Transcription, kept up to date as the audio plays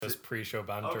Just pre-show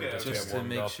banter. Okay, just to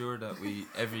make sure that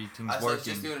everything's I was working.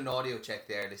 just doing an audio check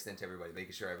there, listening to everybody,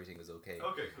 making sure everything was okay.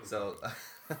 Okay, cool. So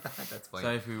that's fine.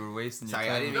 Sorry if we were wasting your Sorry,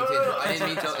 time. I didn't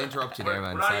mean to interrupt you there,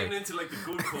 man. We're not Sorry. even into like the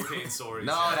good cocaine stories.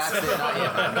 No, that's it. Not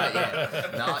yet, man. Not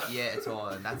yet. Not yet at all.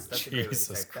 And that's a great way to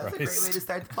Jesus start. That's a great Christ. way to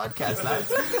start the podcast,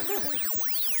 lads.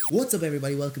 What's up,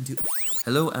 everybody? Welcome to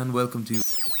Hello and welcome to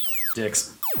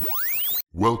Dicks.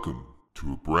 Welcome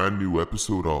to a brand new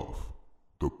episode of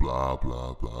the Blah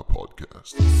Blah Blah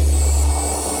Podcast.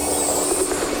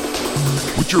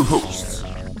 With your hosts,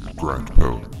 Grant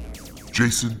Pell,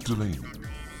 Jason Delaney,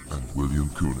 and William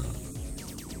Kuna.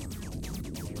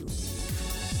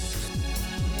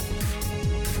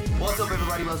 What's up,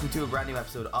 everybody? Welcome to a brand new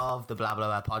episode of the Blah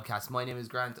Blah Blah Podcast. My name is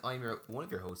Grant. I'm one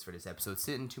of your hosts for this episode.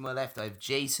 Sitting to my left, I have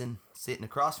Jason sitting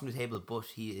across from the table, but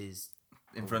he is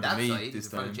in front of me side, this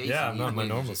in front of time. Jason. Yeah, I'm not Even my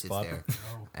William normal just sits spot.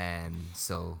 there.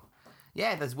 So,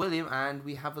 yeah, that's William, and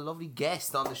we have a lovely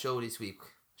guest on the show this week,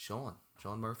 Seán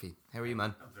Murphy. How are you,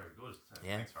 man? I'm very good.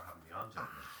 Yeah. Thanks for having me on,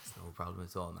 gentlemen. It's no problem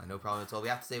at all, man. No problem at all. We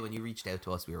have to say, when you reached out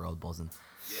to us, we were all buzzing.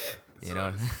 Yeah. You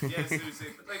know? Yeah, seriously.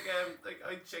 But like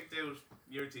I checked out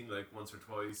your thing like once or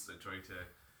twice. I tried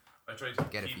to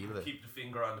Get a feel of it. keep the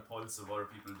finger on the pulse of other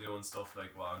people doing stuff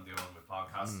like what I'm doing with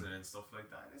podcasting and stuff like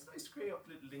that. And it's nice to create up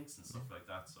little links and stuff like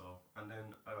that. So, and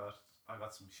then I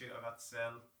got some shit I got to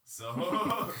sell. So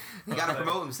He got to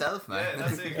promote himself, man. Yeah,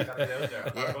 that's it. I got to get out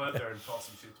there. Yeah. I'll go out there and talk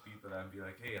some shit to people and be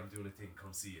like, hey, I'm doing a thing,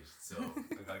 come see it. So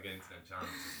I gotta get into them channels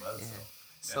as well. Yeah.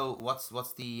 So what's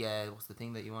the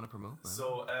thing that you want to promote, man?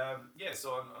 So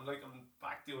so I'm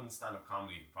back doing stand-up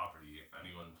comedy properly.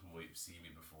 Anyone who might have seen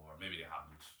me before, maybe they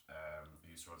haven't. I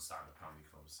used to run stand-up comedy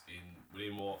clubs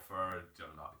within Watford,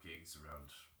 done a lot of gigs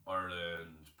around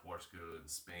Ireland, Portugal, and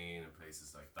Spain, and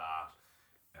places like that.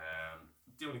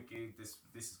 Doing a gig. This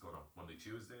is going up Monday,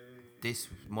 Tuesday. This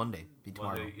Monday, be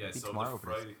tomorrow. Monday, yeah. Be So tomorrow. the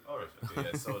Friday. All right. Okay.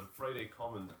 Yeah. So the Friday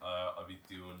coming, I'll be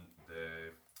doing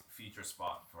the feature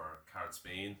spot for Card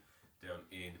Spain down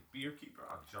in Beer Keeper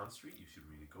on John Street. You should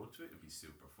really go to it. It'll be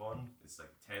super fun. It's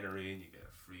like tenner in. You get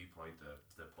a free pint of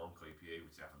the Punk IPA,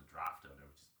 which you have on the draft down there,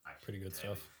 which is actually Pretty good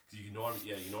stuff. Because you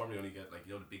normally only get like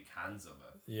the big cans of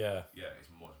it. Yeah. Yeah, it's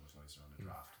much nicer on the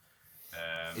draft.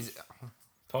 Is it?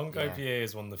 Punk Yeah. IPA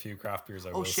is one of the few craft beers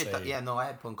I Oh will shit! say. No, I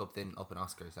had Punk up in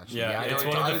Oscars actually. Yeah, I it's know.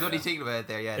 one of I the- was only thinking about it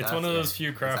there. Yeah, It's that's- one of those yeah. few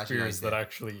It's craft actually beers nice, that yeah.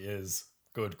 actually is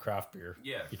good craft beer.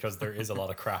 Yeah. Because there is a lot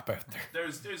of crap out there.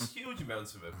 There's huge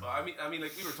amounts of it, but I mean,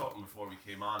 like we were talking before we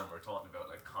came on, and we were talking about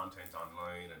like content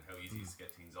online and how easy it is to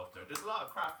get things up there. There's a lot of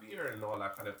craft beer and all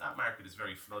that kind of. That market is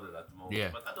very flooded at the moment, Yeah.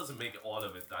 but that doesn't make all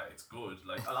of it that it's good.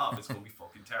 Like a lot of it's gonna be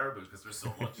fucking terrible because there's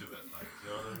so much of it. Like, you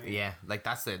know what I mean? Yeah, like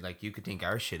that's it. Like you could think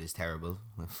our shit is terrible.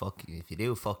 Well, fuck you. If you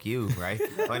do, fuck you, right?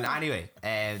 But anyway,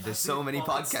 there's so many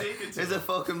Fucking stick it podcasts. to There's a them.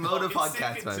 fucking load of Fucking stick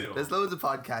podcasts, it man. to them. There's loads of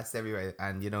podcasts everywhere,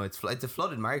 and you know it's a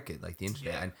flooded market, like the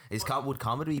internet. Yeah, And would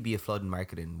comedy be a flooded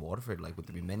market in Waterford? Like, would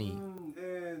there be many?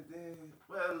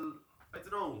 Well, I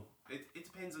don't know. It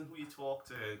depends on who you talk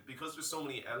to because there's so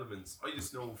many elements. I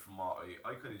just know from what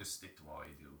I kind of just stick to what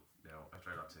I do. You know, I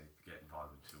try not to get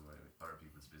involved into other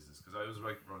people's business because I was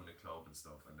like running a club and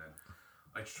stuff, and then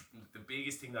the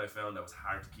biggest thing that I found that was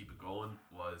hard to keep it going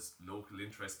was local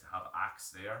interest to have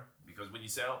acts there, because when you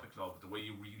set up a club, the way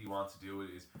you really want to do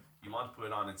it is you want to put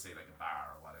it on and say like a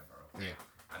bar or whatever, okay?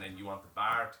 Yeah. And then you want the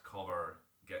bar to cover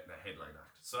getting a headline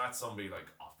act. So that's somebody like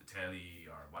off the telly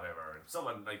or whatever.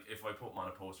 Someone like, if I put him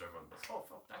on a poster, everyone goes, oh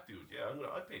fuck that dude, yeah,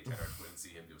 I'd pay $10 to go and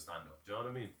see him do a stand up. Do you know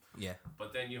what I mean? Yeah.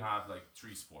 But then you have like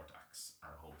 3 sport acts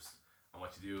and a host, and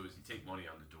what you do is you take money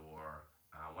on the door.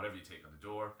 Whatever you take on the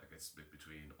door, that gets split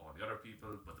between all the other people,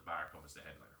 but the bar covers the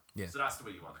headliner. Yeah. So that's the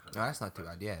way you want to. No, that's not too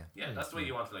bad. Yeah. Yeah, that's the way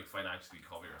you want to like financially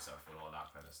cover yourself with all that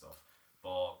kind of stuff.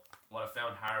 But what I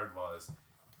found hard was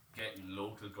getting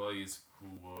local guys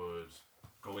who would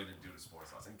go in and do the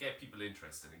sports laws and get people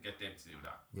interested and get them to do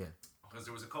that. Yeah. Because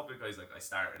there was a couple of guys like I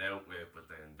started out with, but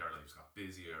then their lives got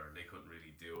busier and they couldn't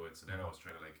really do it. So then I was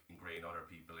trying to like ingrain other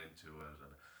people into it,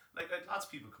 and like lots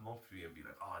of people come up to me and be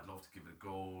like, oh, I'd love to give it a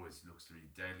go, it looks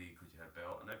really deadly, could you help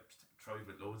out? And I tried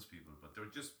with loads of people, but there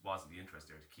just wasn't the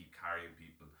interest there to keep carrying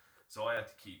people. So I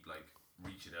had to keep like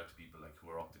reaching out to people like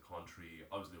who are up the country.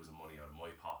 I was losing money out of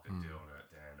my pocket doing it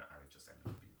then, and it just ended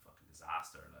up being a fucking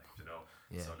disaster, like, you know.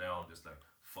 Yeah. So now I'm just like,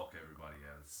 fuck everybody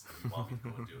else. If you want me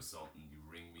to go and do something, you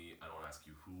ring me. I don't ask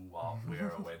you who, what,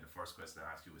 where, or when. The first question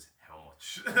I ask you is how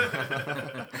much.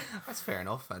 That's fair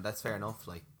enough, man. That's fair enough.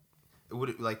 Like, would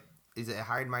it like? Is it a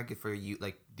hard market for you?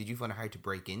 Like, did you find it hard to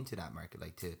break into that market?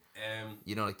 Like to,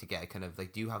 you know, like to get a kind of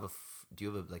like, do you have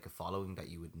like a following that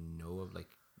you would know of? Like,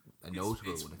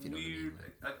 notable it's one, if you know what I mean.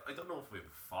 weird. I don't know if we have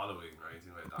a following or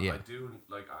anything like that. Yeah. I do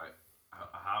like I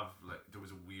have like there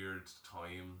was a weird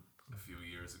time a few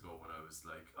years ago when I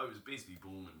was basically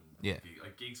booming. Yeah.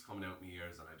 Like gigs coming out in the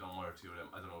ears, and I done one or two of them.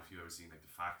 I don't know if you've ever seen like the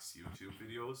Facts YouTube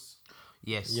videos.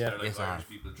 Yes. Yeah. They're like Yes, I Irish have.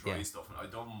 people try Yeah. stuff, and I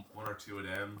done one or two of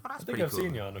them. Oh, that's I think pretty I've cool.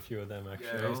 seen you on a few of them actually.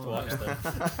 Yeah. I used to watch them.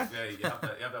 Yeah, you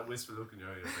have that wistful look in your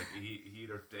eye. Like he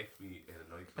either decked me in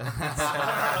a nightclub.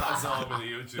 I saw him in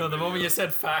the YouTube. No, the moment video. you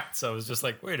said facts, I was just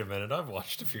like, wait a minute, I've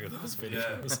watched a few of those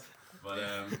videos. But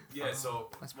yeah, so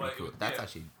That's pretty cool. That's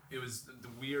actually. it was the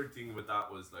weird thing with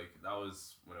that was like that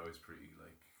was when I was pretty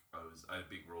like I had a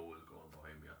big role going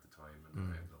behind me at the time, and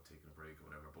I ended up taking a break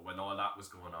or whatever. But when all that was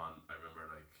going on, I remember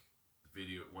like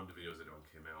one of the videos I done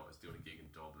came out. I was doing a gig in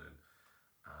Dublin,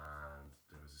 and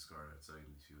there was this girl outside,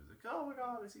 and she was like, "Oh my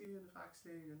god, I see you in the Facts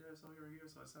thing, and there's all you're here,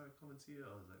 so I started coming to you."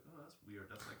 I was like, "Oh, that's weird.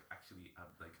 That's like actually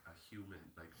a human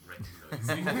like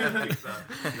recognizing like that.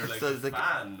 You're like So a it's like-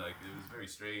 fan. Like it was very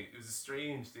strange. It was a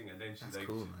strange thing." And then she That's like,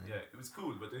 cool, man. yeah, it was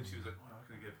cool. But then she was like, "Oh, I'm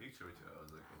gonna get a picture with you." I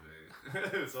was like,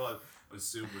 "Okay." So I was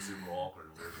super awkward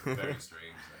and weird, very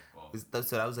strange. Like, well,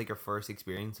 So that was like your first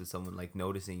experience with someone like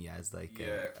noticing you as like.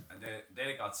 yeah, and then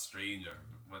it got stranger.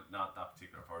 But not that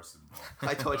particular person. But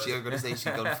I thought you were gonna say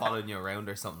she'd gone following you around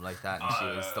or something like that, and she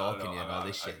was stalking you and all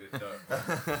this shit. Again,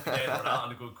 we're not on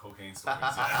the good cocaine stories.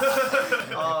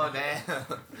 Yeah. Oh damn!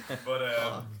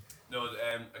 But no,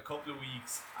 a couple of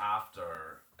weeks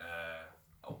after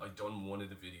I done one of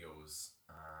the videos,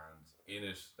 and in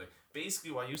it, like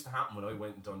basically what used to happen when I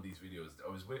went and done these videos, I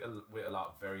was with a lot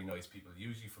of very nice people,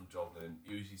 usually from Dublin.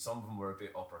 Usually some of them were a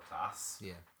bit upper class.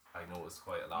 Yeah. I noticed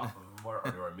quite a lot of them were,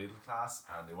 or they were middle class,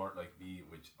 and they weren't like me,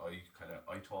 which I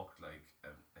talked like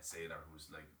a sailor who's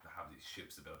like have these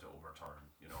ships about to overturn,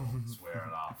 you know, swear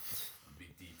a lot,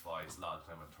 big deep voice, a lot of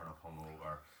time I'd turn up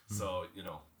hungover. So, you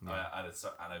know, and I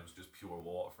was just pure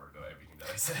Waterford about everything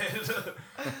that I said.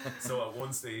 So at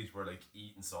one stage we're like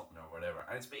eating something or whatever,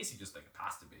 and it's basically just like a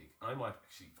pasta bake, and I'm like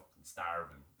actually fucking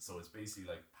starving. So it's basically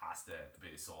like pasta, a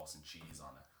bit of sauce and cheese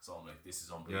on it. So I'm like, this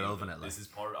is unbelievable. You're loving it, like. This is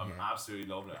part. I'm absolutely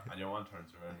loving it. And your one turns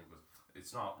around and goes,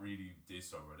 "It's not really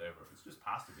this or whatever. It's just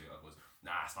pasta bake." I goes,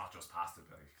 "Nah, it's not just pasta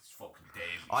bake. It's fucking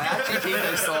deadly." I actually think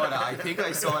I saw that. I think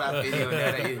I saw that video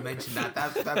now that you mentioned that.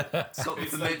 That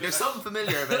something there's something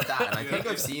familiar about that, and I think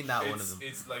I've seen that one of them.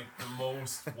 It's like the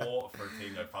most Waterford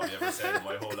thing I've probably ever said in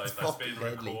my whole life. That's been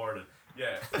deadly. recorded.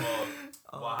 Yeah. Well,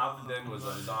 what happened then was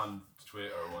I was on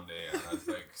Twitter one day, and I was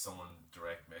like, someone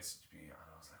direct messaged me, and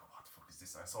I was like, "What the fuck is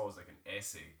this?" I saw it was like an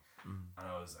essay, and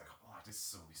I was like, "Oh, this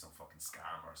is gonna be some fucking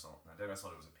scam or something." And then I saw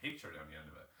there was a picture down the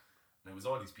end of it, and it was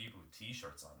all these people with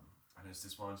T-shirts on them. And there's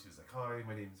this one, she was like, "Hi,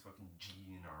 my name is fucking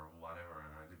Jean or whatever,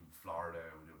 and I live in Florida.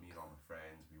 We don't meet all my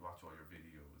friends. We watch all your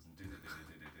videos and did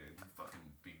fucking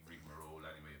big rigmarole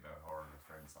anyway about her and her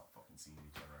friends not fucking seeing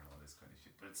each other and all this kind of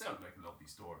shit." But it sounded like a lovely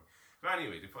story. But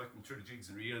anyway, they fucking threw the jigs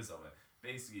and reels of it.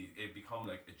 Basically, it become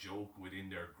like a joke within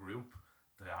their group.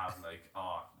 They have like,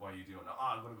 "Oh, what are you doing?" "Oh,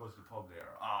 I'm gonna go to the pub there."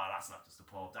 "Oh, that's not just a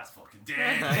pub. That's fucking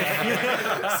dead."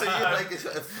 So you're like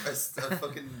a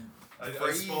fucking.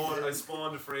 I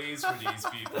spawned a phrase for these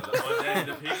people, and then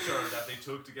the picture that they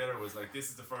took together was like, "This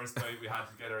is the first night we had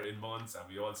together in months, and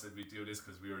we all said we'd do this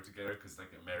because we were together, because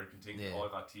like American thing." Yeah. All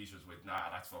got T-shirts with, "Nah,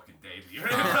 that's fucking deadly."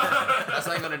 That's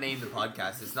how I'm gonna name the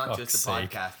podcast. It's not Fuck's just a sake.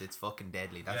 podcast. It's fucking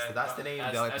deadly. That's the name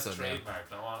of the That's episode now.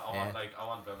 trademarked. I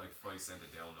want about like 5 cents a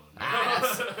download.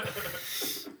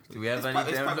 Do we have any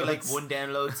It's probably like downloads? one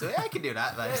download, so yeah, I can do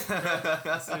that. Like.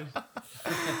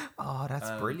 Oh,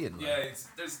 that's brilliant. Man. Yeah,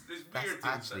 there's weird That's things.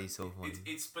 actually that- so funny.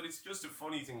 But it's just a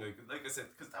funny thing. Like I said,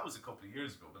 because that was a couple of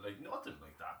years ago. But like nothing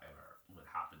like that ever would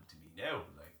happen to me now.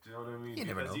 Like, do you know what I mean? You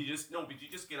never Because know. but you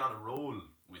just get on a roll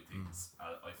with things.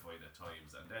 I find at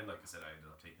times, and then like I said, I ended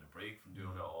up taking a break from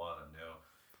doing it all, and now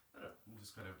I'm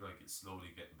just kind of like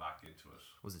slowly getting back into it.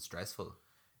 Was it stressful?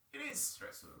 It is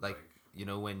stressful. Like you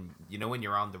know when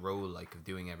you're on the roll like of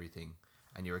doing everything,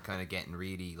 and you're kind of getting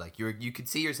really like you could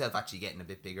see yourself actually getting a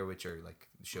bit bigger with your like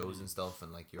shows and stuff,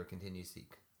 and like you're continuously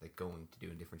like going to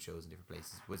doing different shows in different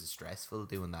places. Was it stressful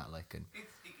doing that? Like, and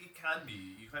It can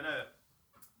be. You kind of,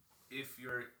 if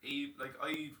you're like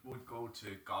I would go to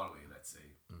Galway, let's say,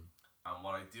 and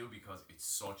what I do, because it's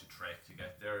such a trek to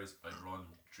get there, is I'd run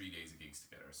 3 days of gigs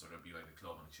together. So there'd be like a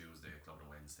club on a Tuesday, a club on a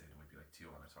Wednesday, and there might be like 2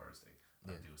 on a Thursday.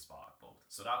 And I'd do a spot at both.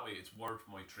 So that way it's worth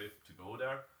my trip to go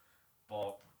there.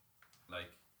 But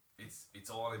like it's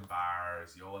all in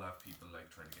bars. You all have people like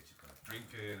trying to get you kind of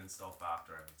drinking and stuff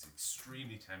after, and it's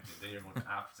extremely tempting. Then you're going to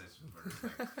after sessions where there's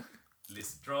like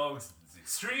illicit drugs. It's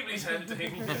extremely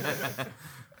tempting.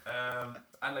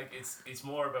 And like it's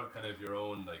more about kind of your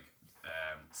own like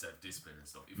self-discipline and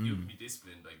stuff. If you can be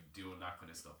disciplined, like doing that kind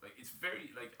of stuff, like it's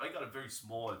very like I got a very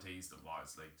small taste of what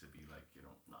it's like to be like, you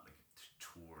know, not like a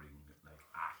touring like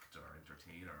actor,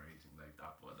 entertainer or anything like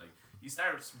that, but like you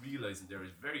start realizing there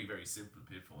is very, very simple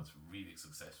pitfalls for really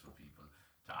successful people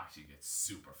to actually get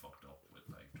super fucked up with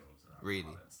like drugs and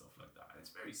alcohol and stuff like that. And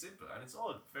it's very simple and it's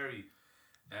all very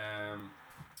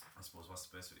I suppose what's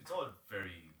the best way? It's all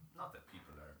very, not that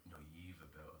people are naive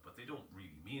about it, but they don't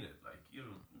really mean it. Like, you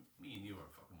know, me and you are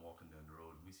fucking walking down the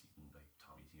road and we see like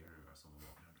Tommy Tierney or someone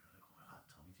walking down there, like, oh my god,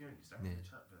 Tommy Tierney. You start having a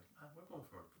chat, like, man, we're going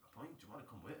for a pint. Do you want to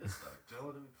come with us? Like, do you know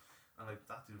what I mean? And like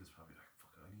that dude is probably like,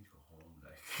 fuck, I need to go home.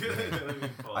 Like, you know what I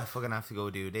mean? But, I fucking have to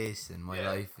go do this in my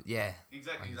life. Yeah,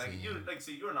 exactly. Like you, like,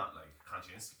 say you're not like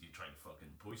conscientiously trying to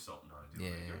fucking push something on it.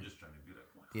 Like, you're just trying to be like,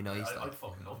 you know, I'd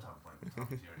fucking love to have a pint with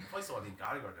Tommy Tierney. If I saw Liam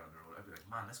Gallagher down the road, I'd be like,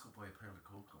 man, let's go buy a pound of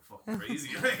coke, go fucking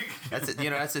crazy. Like,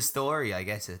 that's a story, I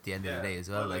guess, at the end of the day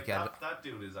as well. Like that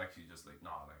dude is actually just like,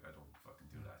 nah, like I don't fucking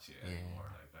do that shit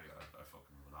anymore. Like I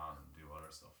fucking run on and do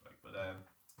other stuff. Like, but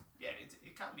yeah,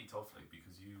 it can be tough, like,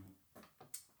 because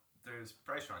there's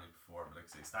pressure on you to perform.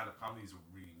 Like, say, stand-up comedy is a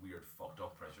really weird, fucked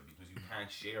up pressure because you can't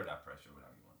share that pressure with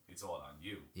anyone. It's all on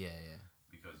you. Yeah.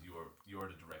 Because you're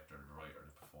the director, the writer,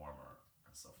 the performer,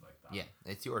 and stuff like that. Yeah,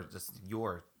 it's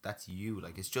that's you.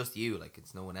 Like, it's just you. Like,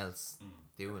 it's no one else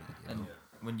doing it. You know?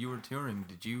 When you were touring,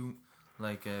 did you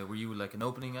like were you like an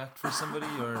opening act for somebody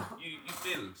or you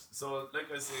build? So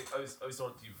like I say, I was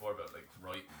talking to you before about like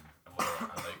writing and whatever,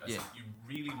 and like I said, you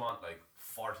really want like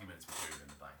 40 minutes material in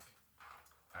the bank.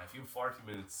 And if you have 40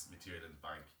 minutes material in the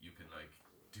bank, you can like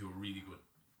do a really good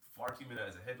 40-minute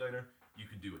as a headliner. You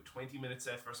can do a 20-minute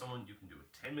set for someone. You can do a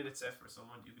 10-minute set for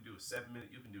someone. You can do a 7-minute.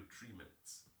 You can do 3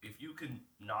 minutes. If you can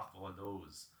knock all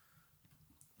those,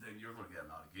 then you're going to get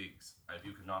a lot of gigs. And if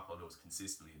you can knock all those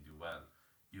consistently and do well,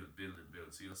 you'll build and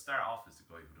build. So you'll start off as the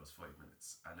guy who does 5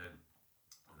 minutes, and then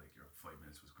like your 5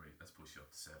 minutes was great. Let's push you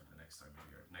up to 7 the next time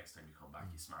you're here. Next time you come back,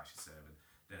 you smash a 7.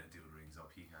 Then a dude rings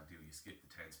up, he can't do. You skip the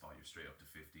 10 spot, you're straight up to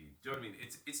 15. Do you know what I mean?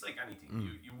 It's like anything.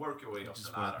 You work your way up the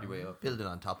ladder. Building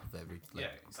on top of every. Like,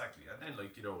 yeah, exactly. And then,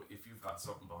 like, you know, if you've got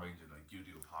something behind you, like you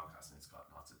do a podcast and it's got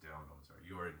lots of downloads, or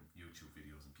you're in YouTube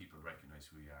videos and people recognize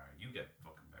who you are, you get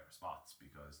fucking better spots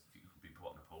because you can be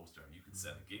put on a poster and you can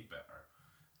sell a gig better.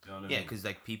 Do you know what I mean? because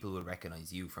like people will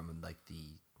recognize you from like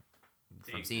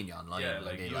from seeing you online,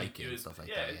 like they like you and stuff like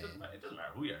that. It doesn't matter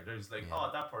who you are. There's like, oh,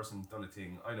 that person's done a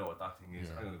thing. I know what that thing is.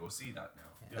 I'm gonna go see that now.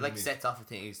 You know It like what I mean? sets off a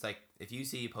thing. It's like if you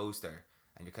see a poster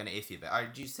and you're kind of iffy about, or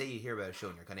did you say you hear about a show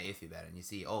and you're kind of iffy about it, and you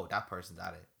see, oh, that person's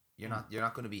at it. You're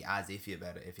not going to be as iffy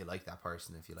about it if you like that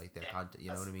person, if you like their content. You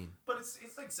know what I mean? But it's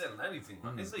like selling anything.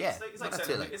 Man. It's like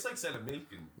it's like selling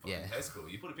milk in fucking Tesco.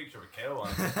 You put a picture of a cow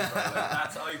on it.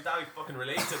 Like, I fucking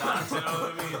relate to that. You know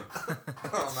what I mean?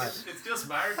 Oh man, it's just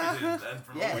marketing and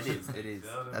promotion. Yeah, it is. You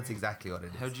know That's exactly what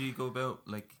it is. how do you go about,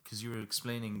 like, because you were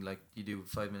explaining like you do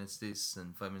 5 minutes this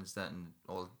and 5 minutes that and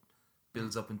all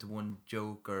builds up into one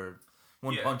joke or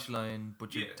one punchline,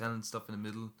 but you're telling stuff in the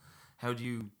middle. How do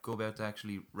you go about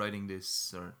actually writing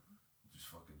this, or just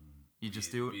fucking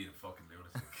do it? Being a fucking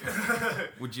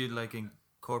lunatic. Would you like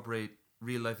incorporate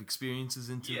real life experiences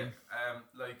into it?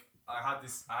 Like I had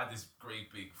this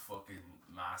great big fucking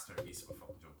masterpiece of a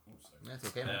fucking joke. Oops, sorry. That's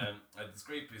okay. I had this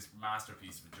great big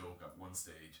masterpiece of a joke at one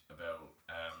stage about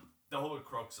the whole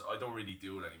crux. I don't really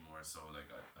do it anymore, so like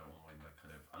I won't mind like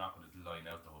kind of. I'm not going to line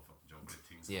out the whole fucking joke, but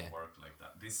things don't work like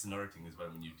that. This is another thing as well.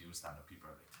 When you do stand up,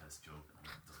 people are like, "Tell us a joke," and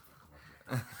it doesn't fucking work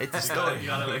like that. It's a story. You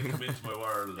gotta like come into my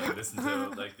world and listen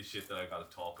to like the shit that I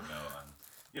gotta talk about, and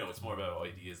you know it's more about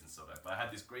ideas and stuff like that. But I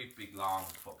had this great big long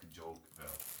fucking joke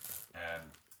about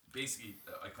basically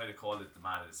I kind of called it the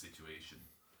man of the situation,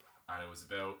 and it was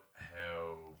about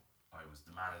how I was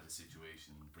the man of the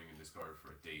situation, bringing this girl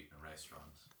for a date in a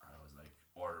restaurant, and I was like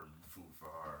ordering food for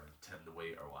her and telling the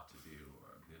waiter what to do,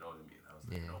 or you know what I mean. I was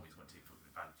like, nobody's gonna take fucking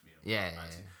advantage of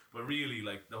me. But really,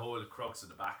 like the whole crux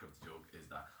of the back of the joke is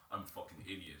that I'm a fucking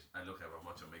idiot, and look how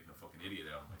much I'm making a fucking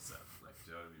idiot out of myself. Like,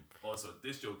 do you know what I mean? Also,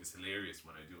 this joke is hilarious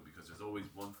when I do it because there's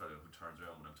always one fella who turns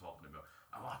around when I'm talking about,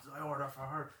 what did I order for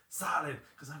her? Salad,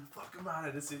 because I'm fucking mad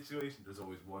at the situation. There's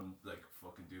always one like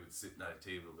fucking dude sitting at a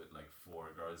table with like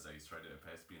 4 girls that he's trying to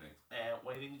impress, being like,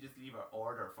 why didn't you just leave her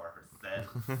order for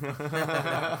herself?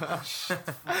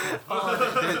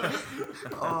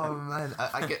 Oh man,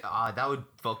 I get that would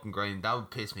fucking grind. That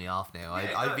would piss me off now.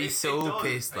 I'd be so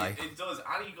pissed. Like it does.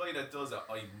 Any guy that does it,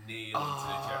 I nail into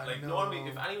the chair. Like normally,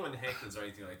 if anyone heckles or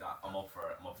anything like that, I'm up for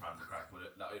it. I'm up for having a crack with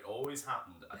it. It always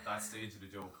happened at that stage of the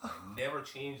joke. I never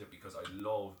changed it because I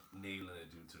loved nailing a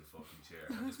dude to the fucking chair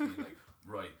and just being like,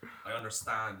 right, I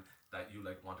understand that you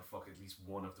like want to fuck at least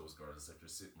one of those girls that you're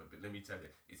sitting with. But let me tell you,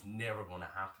 it's never going to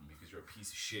happen because you're a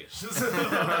piece of shit.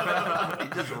 You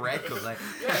just wreck them, like.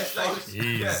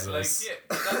 Jesus.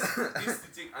 This is the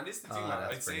thing, and this is the thing, man.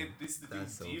 I'd say this is the thing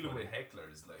so dealing funny. with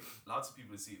hecklers. Like lots of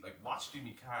people see, like watch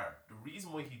Jimmy Carr. The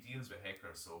reason why he deals with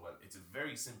hecklers so well, it's a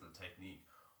very simple technique.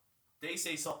 They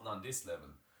say something on this level,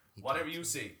 whatever you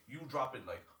say, you drop it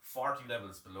like 40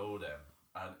 levels below them,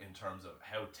 and in terms of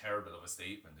how terrible of a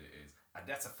statement it is. And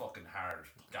that's a fucking hard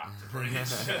gap to bridge.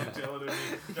 Do you know what I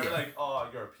mean? They're like, oh,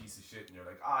 you're a piece of shit. And you're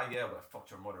like, yeah, well, I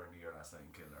fucked your mother in the ear last night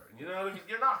and killed her. And you know what I mean?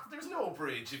 You're not, there's no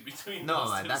bridge in between No,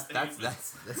 those man, two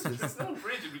statements. that's There's no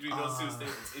bridge in between those two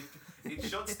statements. It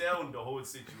shuts down the whole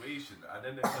situation. And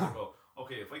then they kind of go,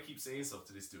 okay, if I keep saying stuff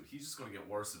to this dude, he's just going to get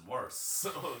worse and worse. So,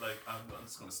 like, I'm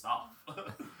just going to stop.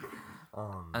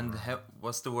 And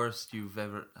what's the worst you've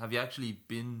ever... Have you actually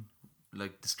been,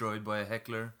 like, destroyed by a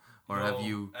heckler? Or No, have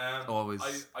you always...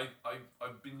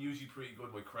 I've been usually pretty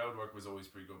good. My crowd work was always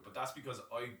pretty good. But that's because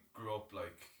I grew up,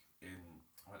 like, in...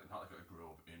 Well, not like I grew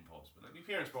up in pubs, but, like, my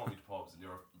parents brought me to pubs and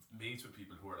they were mates with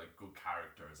people who were, like, good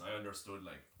characters. I understood,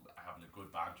 like, having a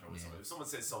good banter with someone. If someone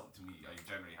says something to me, I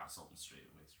generally have something straight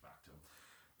away back to them.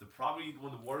 Probably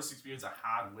one of the worst experience I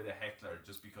had with a heckler,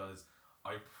 just because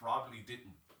I probably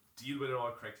didn't deal with it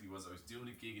all correctly, was I was doing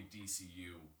a gig in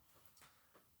DCU.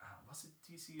 Was it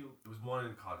DCU? It was one of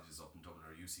the colleges up in Dublin,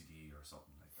 or UCD or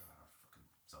something like that, or fucking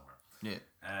somewhere. Yeah.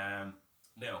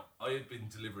 Now, I had been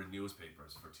delivering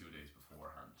newspapers for 2 days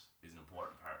beforehand, is an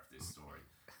important part of this story.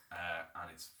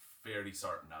 And it's fairly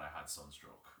certain that I had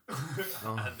sunstroke.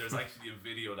 And there's actually a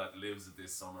video that lives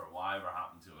this summer. Whatever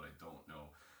happened to it, I don't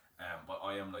know. But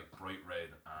I am like bright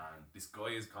red, and this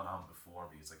guy has gone on before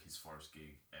me. It's like his first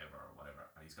gig ever or whatever.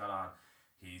 And he's got on,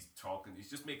 he's talking,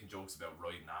 he's just making jokes about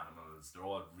riding animals. They're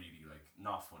all really like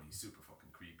not funny, super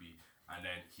fucking creepy. And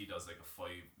then he does like a 5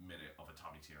 minute of a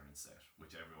Tommy Tiernan set,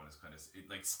 which everyone is kind of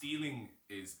like stealing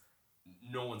is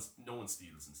no one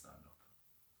steals in stand up.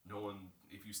 No one,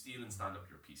 if you steal in stand up,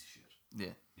 you're a piece of shit.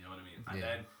 Yeah. You know what I mean? And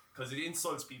then because it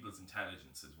insults people's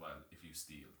intelligence as well if you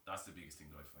steal. That's the biggest thing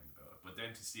that I find about it. But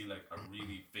then to see like a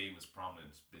really famous,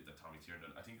 prominent bit that Tommy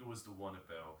Tiernan, I think it was the one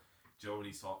about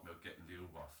Jody's talking about getting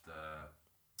lube off the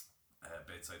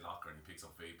bedside locker, and he picks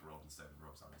up vapor rub instead and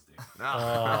rubs on his dick.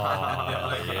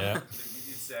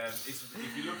 It's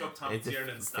if you look up Tommy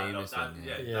Tiernan's stand up, that's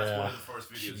one of the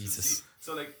first videos you see.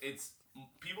 So like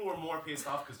people were more pissed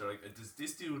off because they're like, does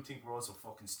this dude think we're all so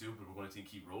fucking stupid? We're going to think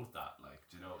he wrote that, like,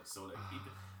 you know? So like he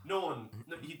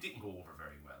didn't go over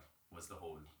very well. Was the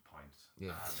whole point.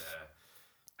 Yeah.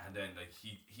 And then like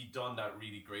he done that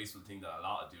really graceful thing that a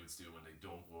lot of dudes do when they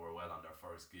don't go over well on their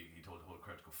first gig. He told the whole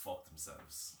crowd to go fuck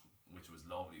themselves, which was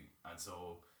lovely. And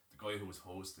so the guy who was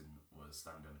hosting was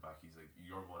standing in the back. He's like,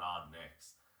 "You're going on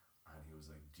next." And he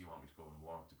was like, "Do you want me to go and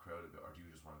warm up the crowd a bit, or do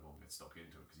you just want to go and get stuck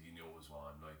into it?" Because he knows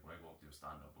what I'm like. When I go up to do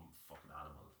stand up, I'm a fucking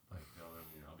animal. Like, you know what I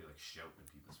mean? I'll be like shouting in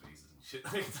people's faces and shit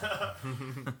like that.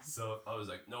 So I was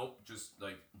like, "Nope, just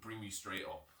like bring me straight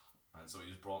up." And so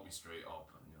he just brought me straight up,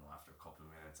 and you know, after a couple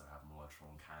of minutes, I have them all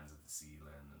throwing cans at the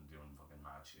ceiling and doing fucking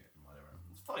mad shit and whatever.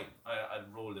 It's fine. I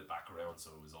rolled it back around,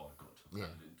 so it was all good. Yeah.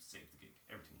 And it saved the gig.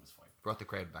 Everything was fine. Brought the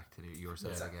crowd back to your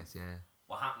side, I guess. Yeah.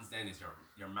 What happens then is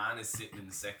your man is sitting in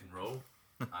the second row,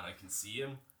 and I can see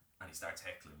him, and he starts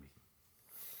heckling me.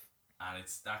 And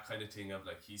it's that kind of thing of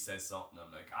like, he says something,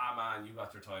 I'm like, man, you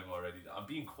got your time already. I'm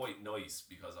being quite nice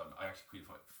because I actually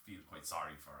feel quite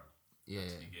sorry for him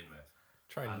to begin with.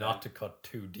 Try not to cut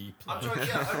too deep. I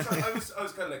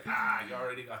was kind of like, you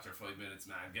already got your 5 minutes,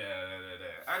 man.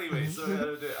 Anyway, so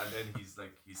and then he's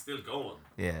like, he's still going.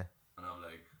 Yeah. And I'm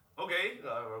like, okay,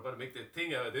 we're gonna make the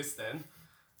thing out of this then.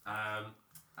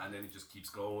 And then he just keeps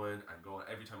going and going.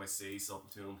 Every time I say something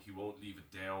to him, he won't leave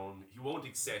it down. He won't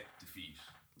accept defeat.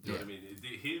 You know what I mean?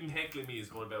 Him heckling me is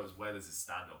going about as well as his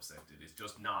stand-up set did. It's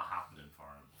just not happening for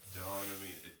him. Do you know what I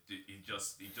mean?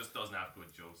 He just doesn't have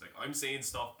good jokes. Like, I'm saying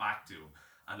stuff back to him,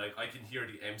 and like I can hear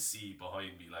the MC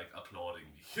behind me like applauding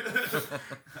me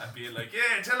and being like,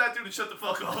 "Yeah, tell that dude to shut the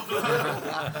fuck up."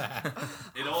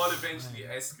 It all eventually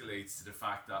escalates to the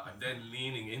fact that I'm then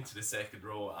leaning into the second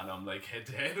row and I'm like head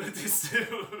to head with this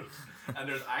dude. And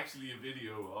there's actually a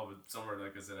video of it somewhere,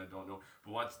 like I said, I don't know.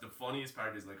 But what's the funniest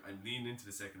part is, like, I'm leaning into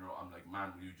the second row. I'm like,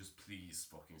 "Man, will you just please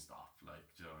fucking stop?" Like,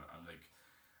 you know, I'm like,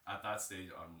 at that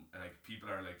stage, I'm like, people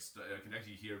are like, I can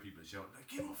actually hear people shouting like,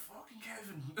 "Give him fucking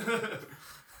Kevin!"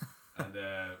 And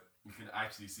you can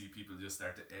actually see people just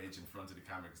start to edge in front of the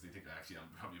camera because they think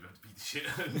I'm probably about to beat the shit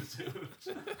out of the dude.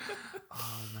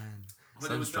 Oh man.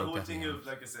 But it was the whole thing of,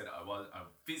 like I said, I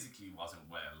physically wasn't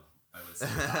well. I will say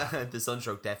that. The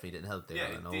sunstroke definitely didn't help there.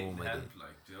 Yeah, it man. didn't my help,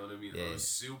 God. like, do you know what I mean? Yeah. I was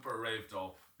super raved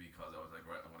up because I was like,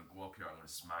 right, I'm going to go up here, I'm going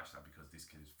to smash that because this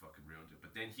kid has fucking ruined it.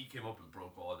 But then he came up and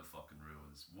broke all the fucking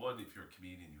rules. One, if you're a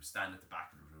comedian, you stand at the back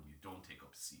of the room, you don't take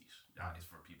up a seat. That is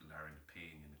for people that are in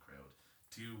pain in the crowd.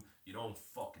 Two, you don't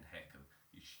fucking heckle.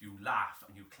 You laugh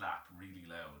and you clap really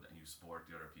loud and you support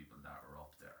the other people that are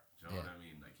up there. Do you know what I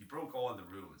mean? Like, he broke all the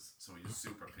rules, so he just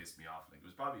super pissed me off. Like, it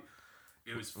was funny.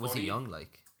 Was he young,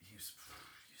 like? He was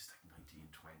like 19,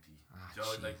 20. Ah, Do you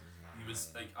know, like, Jesus, he was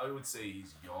like, I would say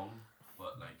he's young,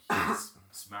 but like he's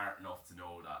smart enough to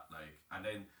know that, like, and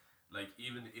then like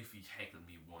even if he heckled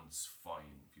me once,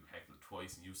 fine. If you heckled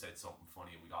twice and you said something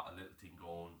funny and we got a little thing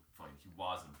going, fine. He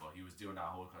wasn't, but he was doing that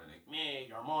whole kind of like me,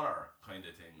 your mother kind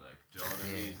of thing, like, do you know what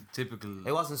I mean? Typical.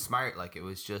 It wasn't smart. Like, it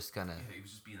was just kind of Yeah, he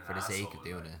was just being an for the sake of asshole,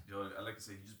 doing like, it. You know, and like I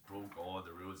said, he just broke all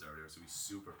the rules out there, so he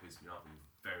super pissed me off. He was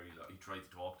he tried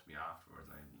to talk to me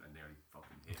afterwards, and I nearly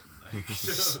fucking hit him, like.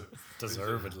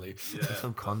 Deservedly. Yeah.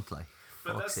 Some cunt, like.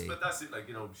 But Fuck's sake. that's it, like,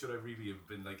 you know, should I really have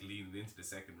been like leaning into the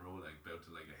second row, like about to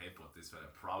like a headbutt this fella?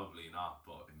 Probably not,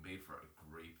 but it made for a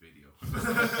great video.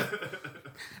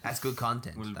 That's good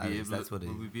content. Will That's what it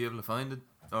will is. we be able to find it?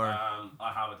 Or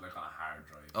I have it like on a hard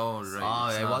drive. oh right. Oh,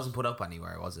 it's it not- wasn't put up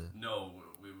anywhere, was it? No,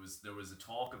 there was a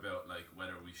talk about like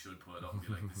whether we should put it up and be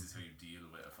like, this is how you deal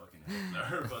with a fucking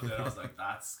Hitler, but then I was like,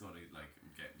 that's gonna like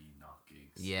get me not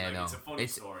gigs. Yeah, like, no. It's a funny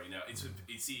story. Now it's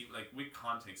see, like, with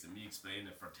context and me explaining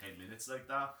it for 10 minutes like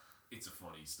that, it's a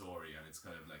funny story and it's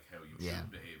kind of like how you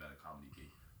should behave at a comedy gig.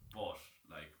 But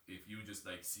like, if you just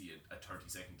like see a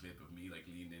 30-second clip of me like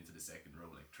leaning into the second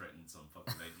row, like threatening some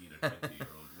fucking 19 or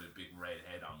 20-year-old with a big red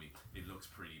head on me, it looks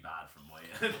pretty bad from my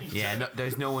end. Yeah, no,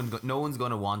 there's no one's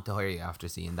gonna want to hire you after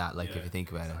seeing that. Like, if Yeah, you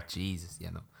think about it, Jesus, yeah,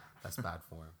 no, that's bad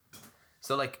form.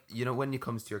 So, like, you know, when it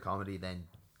comes to your comedy, then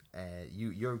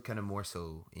you're kind of more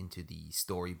so into the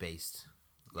story based,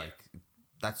 like,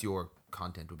 that's your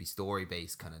content would be story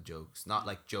based kind of jokes, not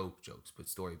like jokes, but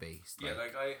story based. Yeah,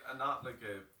 like I'm not like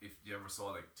if you ever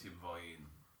saw like Tim Vine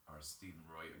or Stephen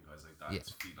Wright and guys like that,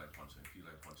 it's feed like punching, feed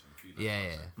like punching, feed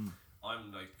like punching. I'm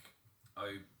like,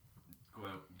 I go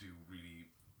out and do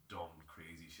really dumb,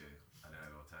 crazy shit, and then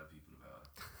I go tell people about it.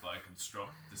 But I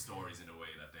construct the stories in a way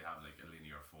that they have like a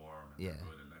linear form and they're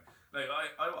good, and like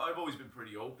I've always been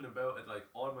pretty open about it. Like,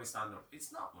 all my stand up, it's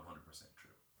not 100%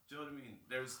 true. Do you know what I mean?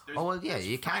 There's Oh well, yeah, there's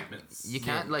you can't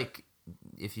fragments. like,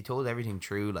 if you told everything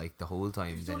true like the whole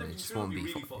time, If you then told it everything just true, won't it'd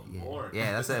be really fucking boring.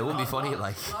 yeah, that's it. It won't be funny.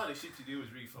 Like, a lot of shit you do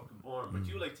is really fucking boring. But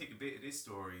you like take a bit of this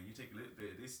story, and you take a little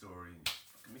bit of this story, and you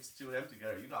fucking mix the two of them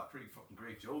together. You got a pretty fucking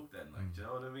great joke then. Like, do you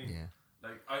know what I mean? yeah.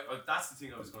 Like, I that's the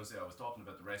thing I was going to say. I was talking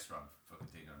about the restaurant fucking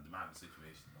thing and the man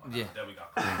situation. Yeah. Then we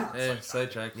got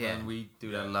sidetrack. Yeah. And we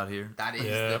do that a lot here. That is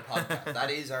Yeah. the podcast.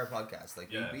 That is our podcast.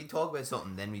 Like, Yeah. we talk about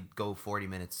something, then we go 40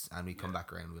 minutes, and we come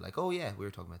back around. We're like, oh yeah, we were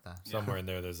talking about that. Somewhere in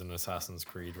there's an Assassin's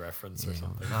Creed reference or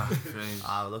something.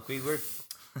 Ah, look, we were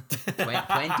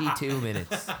 22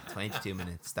 minutes. 22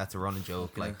 minutes. That's a running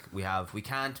joke. Like, we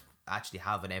can't actually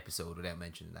have an episode without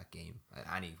mentioning that game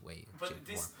anyway. But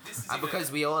this is and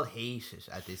because we all hate it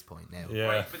at this point now. Yeah.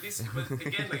 Right, but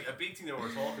again, like, a big thing that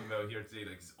we're talking about here today,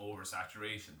 like, is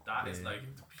oversaturation. That is like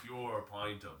the pure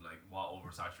point of like what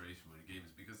oversaturation with a game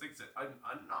is, because like I said,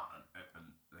 I'm not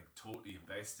I'm like totally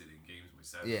invested in games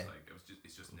myself. Yeah. Like,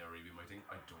 it's just never really been my thing.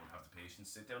 I don't have the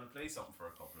patience to sit down and play something for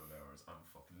a couple of hours. I'm a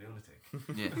fucking lunatic.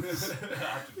 Yeah.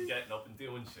 I have to be getting up and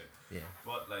doing shit. Yeah.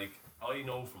 But like, I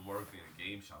know from working in a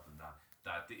game shop and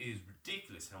that it is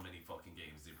ridiculous how many fucking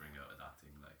games they bring out of that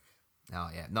thing. Like, Oh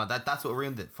yeah, no, that's what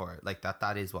ruined it for. Like,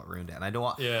 that is what ruined it, and I don't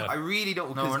want. Yeah. I really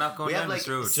don't. No, we're not going We down have like this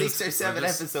road. 6 or 7 we're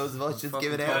just episodes of us just fucking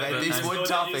giving out talking about about this it. one let's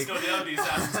topic. go down the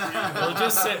Assassin's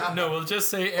Creed. We'll just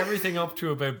say everything up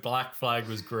to about Black Flag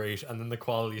was great, and then the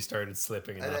quality started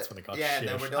slipping, and that's when it got yeah, shit.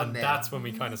 then we're done and now. that's when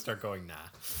we kind of start going, nah.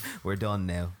 We're done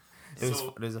now.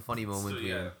 So- There's a funny moment. so, we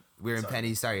yeah. were in Sorry.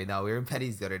 Penny's. Sorry, no, we were in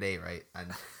Penny's the other day, right? And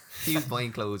he was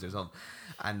buying clothes or something,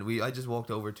 and I just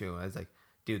walked over to him. And I was like,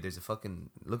 dude, there's a fucking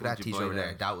look at What'd that you t-shirt buy over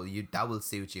there. there? That will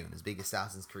suit you. And his big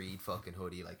Assassin's Creed fucking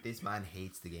hoodie. Like, this man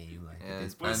hates the game. Like, Yeah, at this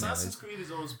it's But point now, Assassin's it's- Creed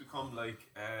has always become like,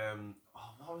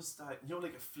 what was that? You know,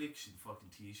 like Affliction fucking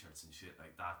t-shirts and shit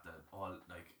like that all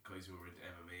like guys who were into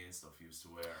MMA and stuff used to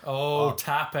wear. Oh,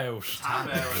 tap out. Tap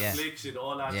out, Yeah. Affliction,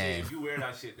 all that Yeah. shit. If you wear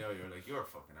that shit now, you're like, you're a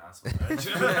fucking asshole, aren't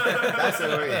you?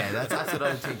 that's what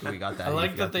I'm thinking. We got that. I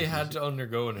like We got that they this had to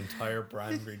undergo an entire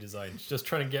brand redesign, just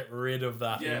trying to get rid of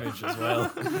that Yeah. image as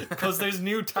well. Because there's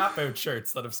new tap out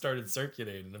shirts that have started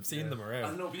circulating. I've seen them I around,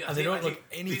 don't know, but and they I don't think look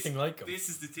anything this, like them. This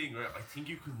is the thing, right? I think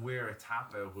you can wear a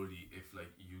tap out hoodie if like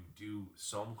you do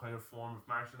some kind of form of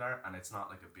martial art, and it's not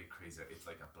like a big crazy. It's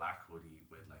like a black hoodie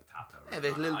with like tap out. whatever.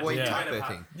 Yeah, the little I white think you top, get a I pa-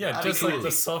 think. Yeah, I just think- like the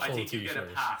I subtle think you get a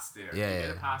t-shirt. pass there. Yeah, You yeah.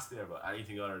 get a pass there, but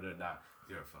anything other than that,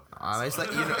 you're a fucking. It's like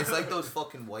it's like those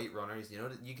fucking white runners. You know,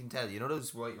 you can tell. You know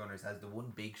those white runners has the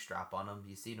one big strap on them.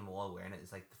 You see them all wearing it.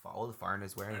 It's like all the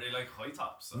foreigners wearing Are it. they like high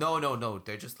tops? No.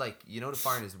 They're just like the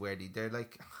foreigners wear they're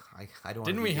like I don't.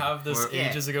 Didn't wanna we be- have this Yeah,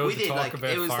 ages ago we to did, talk like, about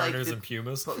it was like foreigners the- and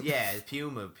pumas? Yeah,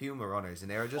 Puma runners,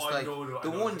 and they were just I like know the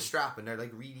the one thing. strap, and they're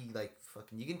like really like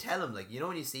fucking. You can tell them like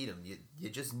when you see them, you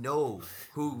just know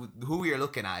who you're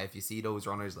looking at if you see those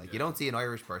runners. Like you don't see an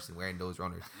Irish person wearing those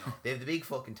runners. No. They have the big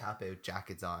fucking tap out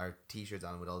jackets on or t-shirts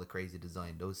on with all the crazy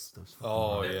design. Those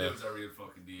Oh Them yeah. dudes are real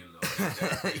fucking deal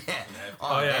though. Yeah.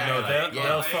 Oh yeah, no,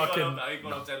 they'll I fucking. ain't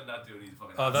going up telling that dude he's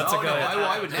fucking. Oh, that's No, a no,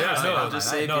 guy. I would never Yeah, say no, that,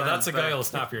 just man. say no, it that's a behind guy his who'll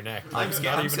snap your neck. I'm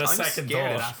scared. Not even a I'm second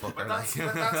scared of thought. that fucker. But that's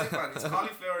it, man. It's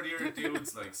cauliflower ear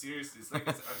dudes. Like seriously, it's like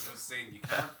I was saying, you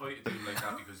can't fight a dude like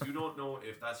that because you don't know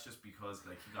if that's just because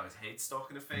like he got his head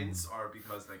stuck in a fence or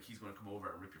because like he's gonna come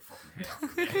over and rip your fucking head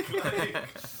off your neck.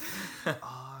 Like,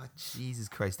 Oh Jesus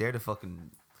Christ! They're the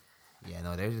fucking. Yeah,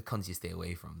 no, they're the cunts you stay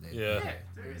away from. Yeah.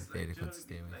 there is. They're Like, the do you know cunts what to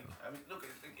stay I mean? away Like, from. I mean, look,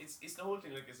 it's the whole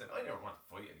thing. Like I said, I never want to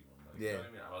fight anyone. Like, Yeah. you know what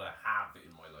I mean? Well, I have it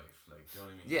in my life. Like, you know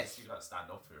what I mean? Yes. You gotta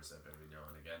stand up for yourself every now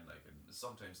and again. Like, and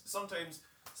sometimes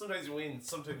you win,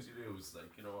 sometimes you lose.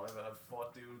 Like, you know, I've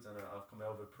fought dudes and I've come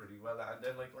out of it pretty well. And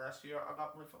then like last year, I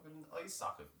got my fucking eye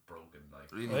socket broken. Like,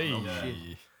 Really?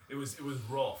 Hey. it was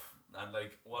rough. And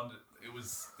like it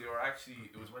was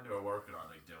when they were working on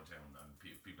like downtown and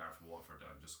people aren't from Waterford.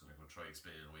 I'm just gonna go try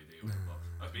explaining the way they were. But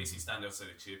I was basically standing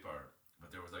outside a chipper,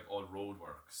 but there was like all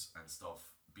roadworks and stuff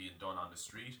being done on the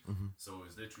street. So it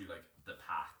was literally like the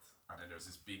path, and then there was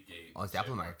this big gate. Oh, it's the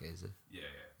Apple Market, is it? Yeah.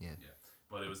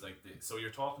 But it was like so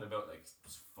you're talking about like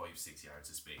 5-6 yards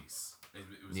of space. It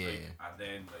was and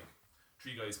then like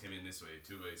 3 guys came in this way,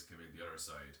 2 guys came in the other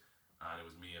side, and it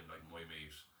was me and like my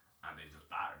mate. And they just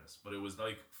battered us, but it was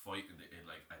like fighting in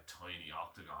like a tiny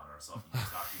octagon or something like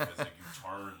that because like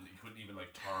you couldn't even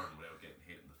like turn without getting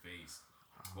hit in the face.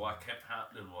 But what kept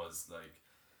happening was like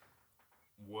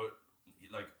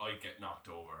I'd get knocked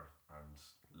over and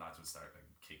lads would start like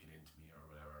kicking into me or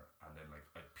whatever, and then like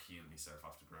I'd peel myself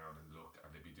off the ground and look,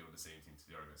 and they'd be doing the same thing to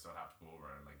the other guy, so I'd have to go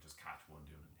over and like just catch one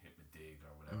dude and hit me dig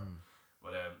or whatever.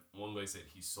 But one guy said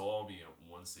he saw me at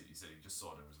one stage. He said he just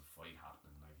saw there was a fight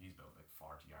happening. Like he's about like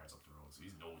 40 yards up the road, so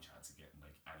he's no chance of getting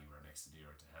like anywhere next to the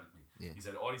earth to help me. Yeah. He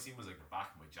said all he seen was like the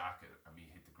back of my jacket and me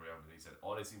hit the ground. And he said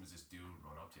all I seen was this dude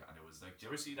run up to you, and it was like, do you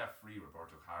ever see that free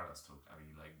Roberto Carlos took and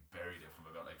he like buried it from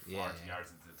about like 40 yards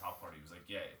into the top part? He was like,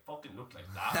 yeah, it fucking looked like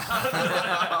that.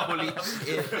 Holy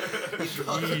shit!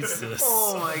 Jesus.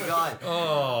 Oh my god!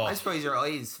 Oh. I'm surprised your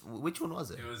eyes. Which one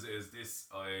was it? It was this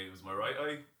eye. It was my right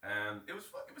eye, and it was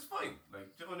fine.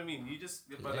 Like, do you know what I mean? You just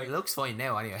but like It looks fine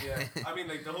now, anyway. yeah, I mean,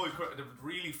 like the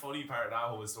really funny part of that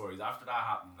whole story is after that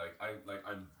happened,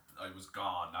 I was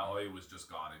gone. That eye was just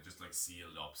gone. It just like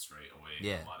sealed up straight away.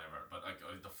 Yeah. And whatever. But like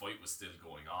the fight was still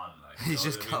going on. Like He's you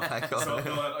know just what I mean? got back up.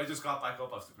 So no, I just got back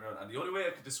up off the ground, and the only way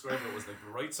I could describe it was like the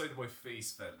right side of my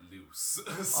face felt loose.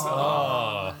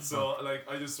 So like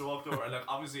I just walked over, and like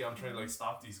obviously I'm trying to like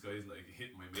stop these guys like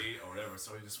hitting my mate or whatever.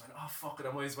 So I just went, oh fuck it,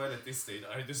 I might as well at this stage.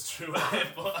 I just threw a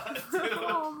headbutt.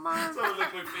 Oh man! So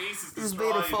like my face is This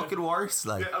destroyed. made it fucking worse.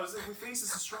 Like, Yeah, I was like, my face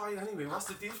is destroyed anyway. What's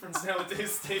the difference now at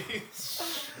this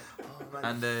stage?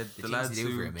 And the things lads you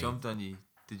do for who it, mate. jumped on you,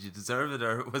 did you deserve it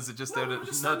or was it just No, out we of were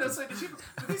just standing nothing? outside the gym.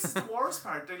 But this is the worst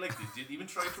part. They didn't even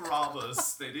try to rob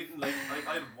us. They didn't like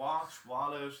I had watch,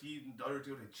 wallet, even the other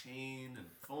dude had chain and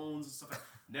phones and stuff.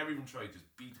 Never even tried. Just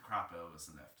beat the crap out of us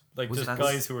and left. Like Was just that-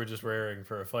 guys who were just raring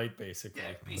for a fight, basically.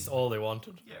 Yeah, That's basically. all they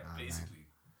wanted. Yeah, basically.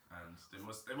 And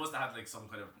they must have had like some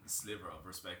kind of sliver of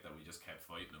respect that we just kept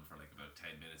fighting them for like about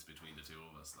 10 minutes between the two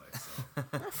of us.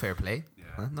 Like so. fair play. Yeah.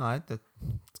 Well, no, that's a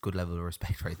good level of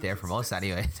respect right there from us,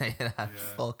 anyway.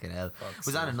 Fucking hell.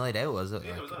 Was that a night out? Was it?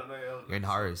 Yeah, Like, it was on a night out. you're in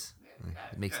horrors.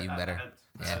 It makes it even better.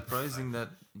 Yeah. Surprising that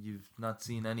you've not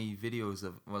seen any videos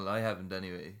of. Well, I haven't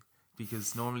anyway,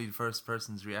 because normally the first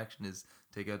person's reaction is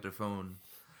take out their phone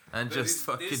and But just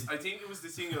fucking. I think it was the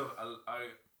thing of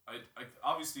I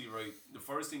obviously right. The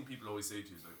first thing people always say to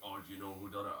you is like, "Oh, do you know who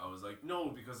done it?" I was like, "No,"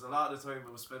 because a lot of the time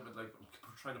it was spent with like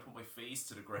trying to put my face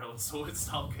to the ground so it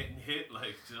stopped getting hit.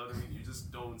 Like, do you know what I mean? You just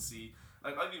don't see.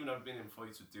 Like I've been in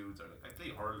fights with dudes or like I play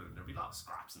hurling and there'll be a lot of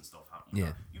scraps and stuff happening.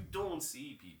 Yeah. You don't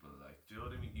see people like, do you know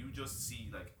what I mean? You just see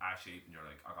like a shape and you're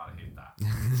like, I gotta hit that.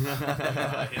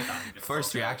 I gotta hit that to get the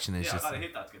First fuck out. reaction is yeah, just- I gotta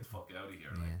hit that to get the fuck out of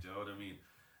here. Like, do you know what I mean?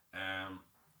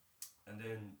 And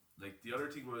then like the other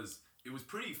thing was it was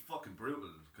pretty fucking brutal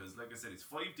because like I said it's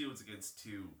 5 dudes against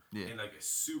 2 Yeah. in like a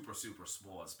super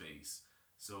small space.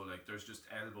 So like there's just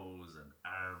elbows and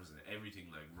arms arms and everything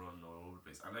like running all over the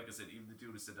place. And like I said, even the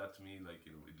dude who said that to me, like,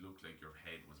 you know, it looked like your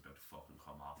head was about to fucking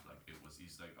come off. Like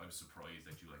he's like, I was surprised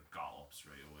that you like got up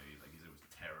straight away. Like it was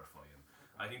terrifying.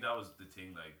 I think that was the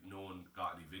thing. Like no one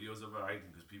got any videos of it. I think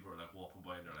because people were like walking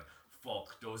by and they're like,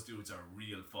 fuck, those dudes are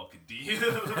real fucking deal.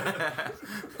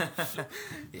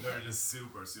 They're just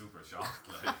super shocked.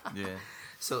 Like. Yeah.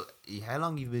 So how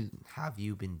long have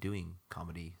you been doing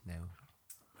comedy now?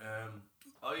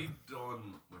 I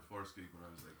done my first gig when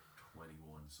I was like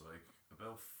 21, so like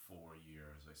about 4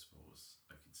 years, I suppose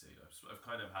I could say. I've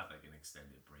kind of had like an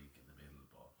extended break in the middle,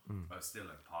 but I was still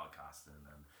like podcasting,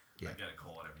 and I get a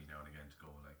call every now and again to go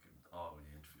like, oh, will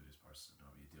you interview this person, or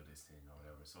will you do this thing, or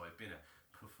whatever. So I've been a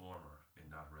performer in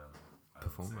that realm.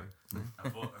 Performer.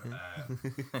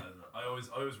 I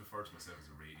always refer to myself as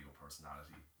a radio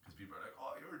personality. People are like,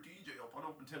 oh, you're a DJ up on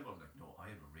Open Tempo. I'm like, no, I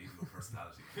am a radio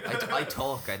personality. I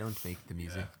talk, I don't make the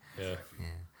music. Yeah. Exactly.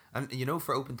 Yeah. And you know,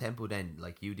 for Open Tempo, then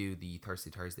like you do the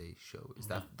Thursday show. Is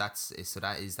that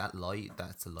live?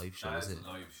 That's a live show, is it? That's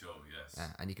a live show, yes.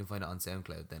 And you can find it on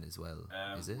SoundCloud then as well.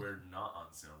 Is it? We're not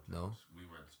on SoundCloud. No. We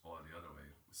went all the other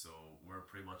way, so we're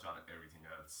pretty much on everything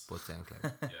else. But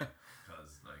SoundCloud. Yeah,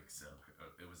 because like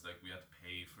SoundCloud, it was like we had to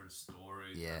pay for the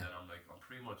storage. Yeah. And then I'm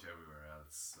pretty much everywhere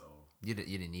else. So you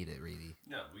didn't need it really.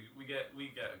 No, we get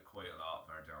quite a lot of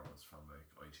our downloads from like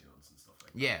iTunes and stuff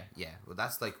like that. Yeah. Well,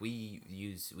 that's like we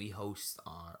host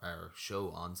our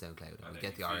show on SoundCloud and we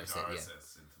get the RSS.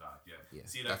 Into that. Yeah.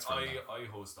 See, like I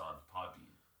host on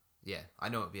Podbean. Yeah, I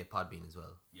know it'd be a Podbean as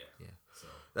well. Yeah. So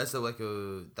that's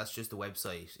just a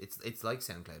website. It's like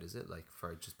SoundCloud, is it? Like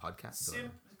for just podcasts?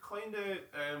 Kind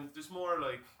of. There's more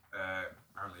like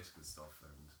analytical stuff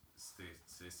and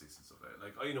statistics and stuff like that.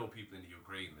 Like I know people in the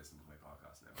Ukraine listen to my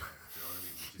podcast now. You know what I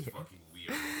mean? Which is fucking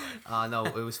weird. Like. No,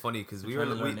 it was funny because we were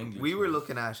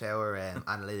looking at our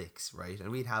analytics, right? And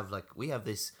we have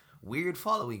this weird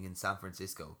following in San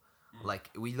Francisco. Like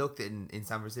we looked in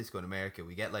San Francisco in America,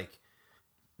 we get like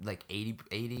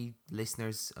 80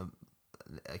 listeners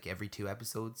like every 2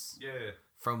 episodes. Yeah.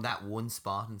 From that one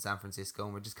spot in San Francisco,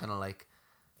 and we're just kind of like,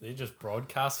 they just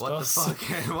broadcast what us. the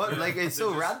fuck? What? Like it's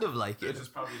so random. Like it's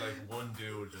just probably like one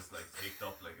dude just like picked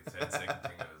up like a 10-second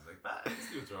thing, and was like, these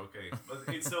dudes are okay.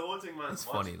 But it's the whole thing, man. It's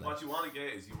funny. What you want to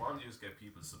get is you want to just get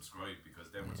people subscribed,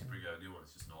 because then once you bring out a new one,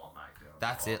 it's just an automatic download.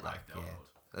 That's it. Like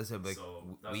that's a big.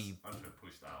 I'm trying to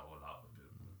push that a whole lot with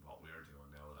what we're doing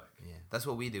now. Like that's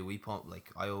what we do. We pump, like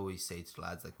I always say to the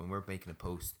lads, like when we're making a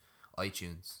post,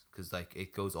 iTunes, because like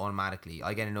it goes automatically.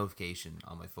 I get a notification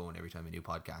on my phone every time a new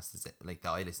podcast is like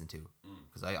that I listen to,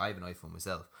 because I have an iPhone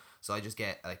myself, so I just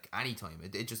get like anytime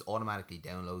it just automatically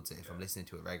downloads it if I'm listening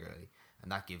to it regularly,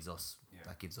 and that gives us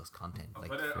content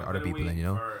like for other people. And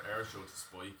for our show to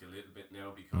spike a little bit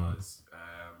now, because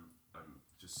I'm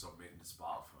just submitting to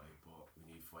Spotify, but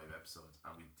we need 5 episodes,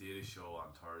 and we did a show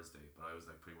on Thursday, but I was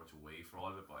like pretty much away for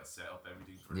all of it, but I set up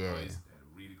everything for the guys. They had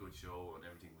a really good show and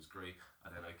everything was great,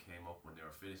 and then I came up when they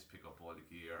were finished, pick up all the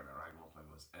gear, and I rang them up and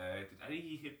I was, did any of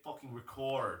you hit fucking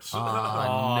record?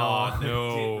 No.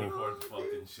 Didn't record the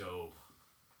fucking show.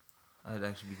 I'd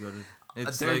actually be good at it.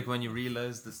 It's like when you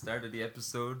realise the start of the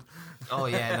episode. Oh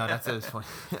yeah, no, that's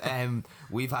funny.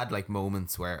 We've had like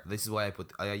moments where this is why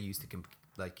I used to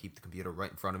keep the computer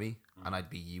right in front of me, and I'd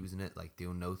be using it, like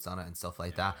doing notes on it and stuff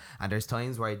like that. And there's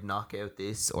times where I'd knock out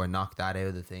this or knock that out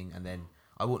of the thing, and then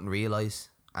I wouldn't realise,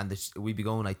 and we'd be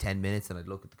going like 10 minutes, and I'd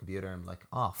look at the computer and I'm like,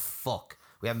 oh fuck,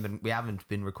 we haven't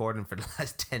been recording for the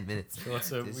last 10 minutes.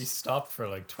 So we stopped for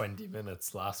like 20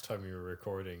 minutes last time we were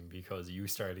recording because you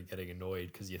started getting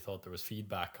annoyed because you thought there was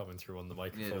feedback coming through on the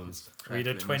microphones. We had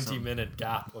a 20-minute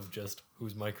gap of just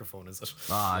whose microphone is it?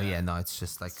 No, it's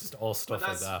just like just all stuff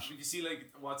like that. You see,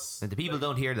 like what's the people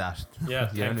don't hear that. Yeah,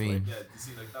 you know what I mean. Yeah, you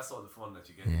see, like that's all the fun that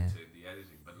you get into the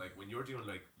editing. But like when you're doing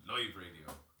like live radio,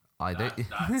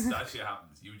 that shit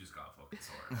happens. You just gotta fucking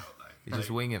sort it out. Like you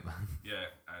just wing it, man. Yeah,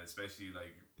 and especially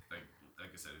like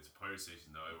I said, it's a pirate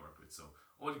station that I work with, so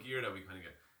all the gear that we kind of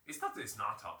get, it's not that it's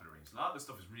not top of the range. A lot of the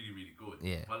stuff is really, really good.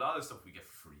 Yeah. But a lot of the stuff we get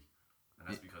free, and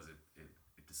that's because it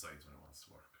decides when it wants to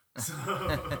work.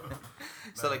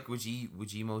 So like, would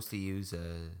you mostly use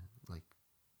like,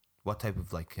 what type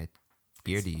of like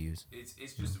gear do you use? It's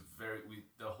just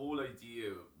the whole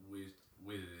idea with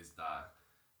it is that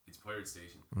it's pirate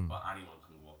station, but anyone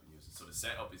can go up and use it. So the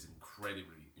setup is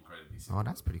incredibly simple. Oh,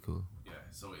 that's pretty cool. Yeah,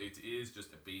 so it is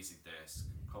just a basic desk,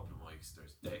 couple of mics.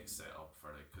 There's decks set up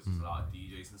for like, because there's a lot of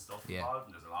DJs and stuff involved,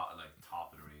 and there's a lot of like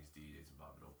top of the range DJs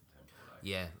involved with Open Tempo. Like,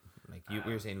 yeah, like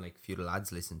we were saying, like few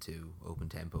lads listen to Open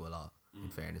Tempo a lot. In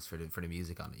fairness, for the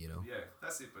music on it, you know. Yeah,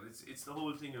 that's it. But it's the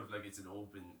whole thing of like it's an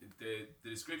open. The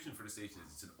description for the station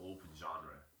is it's an open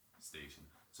genre. station.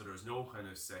 So there's no kind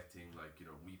of set thing like, you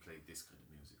know, we play this kind of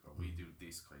music, or we do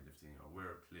this kind of thing, or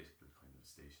we're a political kind of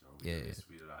station, or we do this,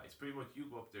 we do that. It's pretty much you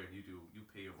go up there and you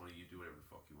pay your money, you do whatever the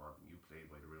fuck you want, and you play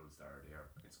by the rules that are there.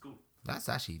 It's cool.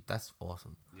 That's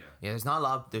awesome. Yeah. Yeah, there's not a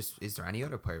lot. Is there any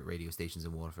other pirate radio stations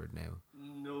in Waterford now?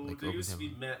 No, Like there used to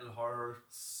be Open Metal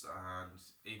Hearts and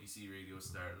ABC Radio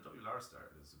started. WLR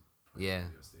started as a pirate Yeah.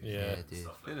 radio station. Yeah, and it did.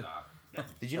 stuff like that. Yeah.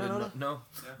 Did you not know that? No.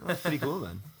 Yeah. That's pretty cool,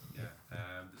 man. Yeah,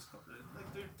 there's a couple of,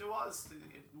 like there was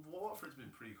Waterford's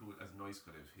been pretty cool as a nice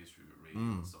kind of history with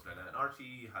radio and stuff like that. And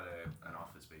RTE had an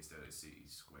office based out of City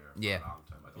Square for Yeah. a long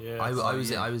time. I don't Yeah.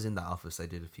 know. I was in that office. I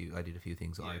did a few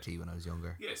things with Yeah. RT when I was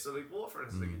younger. Yeah, so like Waterford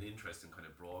has like an interesting kind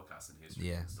of broadcasting history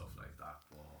Yeah. and stuff like that.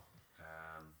 But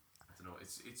I don't know.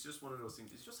 It's just one of those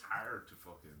things. It's just hard to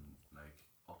fucking like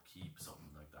upkeep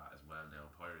something like that as well now,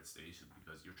 pirate station,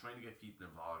 because you're trying to get people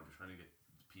involved. You're trying to get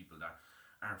people that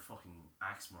aren't fucking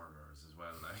axe murderers as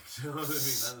well. Like, you know what I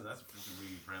mean? That's a fucking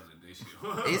really prevalent issue.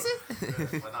 Is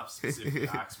it? Well, not specifically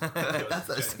axe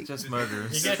murderers. Just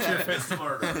murderers. You get your just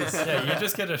murderers. yeah, you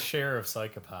just get a share of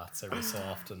psychopaths every so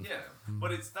often. Yeah,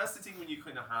 but that's the thing when you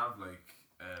kind of have like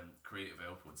creative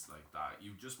outputs like that.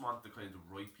 You just want the kind of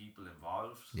right people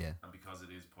involved. Yeah. And because it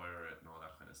is pirate and all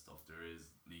that kind of stuff, there is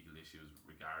legal issues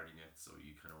regarding it. So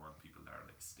you kind of want people that are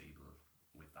like stable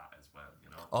with that as well, you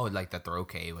know. Oh, like that they're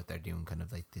okay with they're doing kind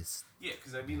of like this. Yeah,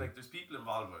 because I mean, like, there's people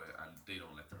involved with it and they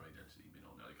don't let their identity be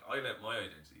known. Like, I let my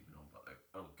identity be known, but like,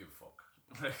 I don't give a fuck.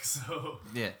 Like, so.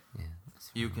 Yeah. Yeah.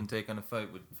 You can take on a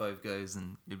fight with 5 guys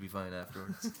and you'll be fine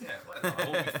afterwards. Yeah, well, I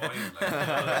won't be fine.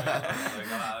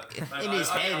 Like, you know what I mean? In his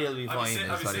head, he'll be fine.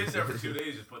 I'll be sitting there for 2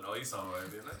 days just putting ice on it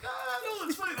and being like, no,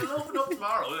 it's fine, it'll open up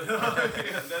tomorrow. And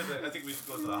then I think we should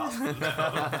go to the hospital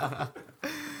now.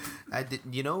 I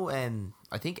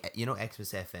think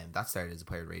Xmas FM that started as a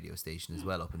pirate radio station as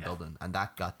well up in Dublin, and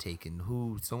that got taken.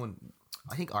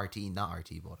 I think not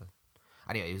RT bought it.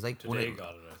 Anyway, it was like Today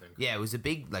got it, I think. Yeah, it was a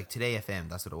big like Today FM.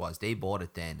 That's what it was. They bought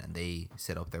it then, and they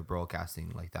set up their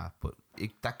broadcasting like that. But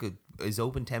is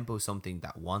Open Tempo something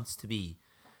that wants to be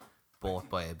bought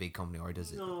by a big company, or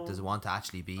does it want to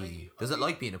actually be? Does it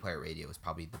like being a pirate radio? Is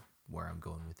probably where I'm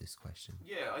going with this question.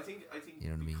 Yeah, I think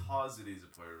You know what I mean? because it is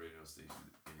a pirate radio station,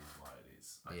 it is what it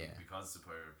is. I think Yeah. because it's a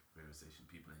pirate radio station,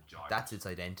 people enjoy That's it. its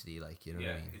identity, like, you know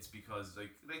what I mean? It's because,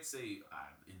 like, let's say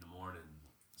in the morning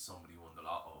somebody won the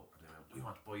lotto and they went, we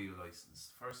want to buy you a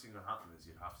license. First thing that happens is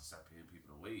you'd have to start paying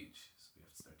people a wage. So you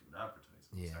have to start doing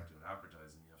advertising. You Yeah. start doing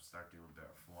advertising, you have to start doing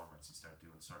better formats. You start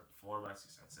doing certain formats,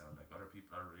 you start sounding like other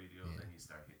people on radio, Yeah. then you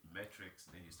start hitting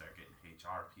metrics, and then you start getting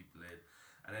HR people in,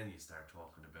 and then you start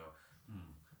talking about,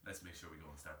 let's make sure we go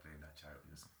and start playing that charity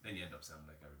music. Then you end up sounding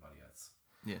like everybody else.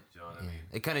 Yeah. Do you know what I mean?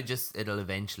 It kind of it'll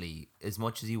eventually, as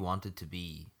much as you want it to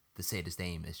be the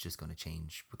same, it's just going to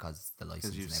change because the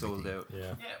license Because you've and sold everything.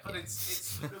 out. Yeah. Yeah, but it's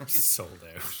Sold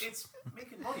out. it's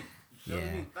making money. Do you know what I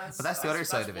Yeah. mean? But that's the other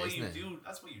side of it, what isn't you it? Do,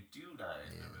 that's what you do now.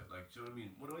 Like, do you know what I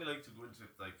mean? What do I like to go into?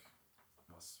 Like,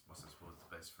 what's I suppose the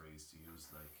best phrase to use?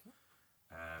 Like,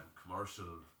 commercial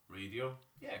radio.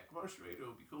 Yeah, commercial radio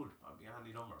would be cool. I'd be a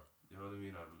handy number. You know what I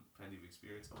mean? I've plenty of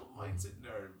experience. I wouldn't mind sitting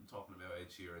there and talking about Ed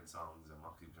Sheeran songs and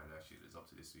what Kim Kardashian is up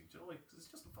to this week. Do you know, like, 'cause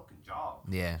it's just a fucking job.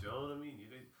 Yeah. Do you know what I mean?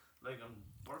 Like, I'm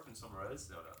working somewhere else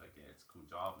now that, like, yeah, it's a cool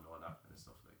job and all that kind of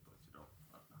stuff. Like, but you know,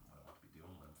 not what I want to be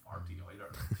doing when I'm 40 either.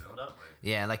 Like, you know that way.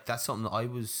 Yeah, like that's something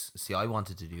I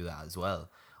wanted to do that as well.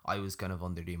 I was kind of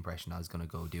under the impression I was going to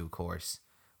go do a course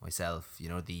myself, you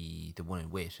know, the one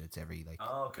in Wit. It's every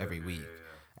week. Yeah.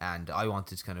 And I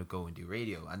wanted to kind of go and do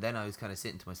radio. And then I was kind of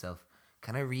sitting to myself,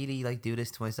 can I really like do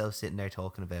this to myself, sitting there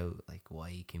talking about like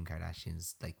why Kim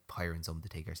Kardashian's like hiring someone to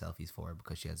take her selfies for her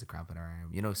because she has a cramp in her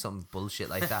arm, you know, some bullshit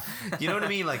like that. You know what I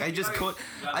mean? Like I just could.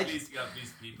 I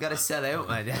gotta sell out,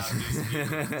 man.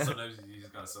 Sometimes you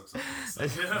just gotta suck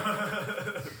something.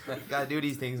 Gotta do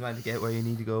these things, man, to get where you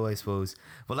need to go, I suppose.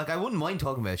 But like, I wouldn't mind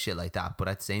talking about shit like that. But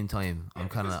at the same time, I'm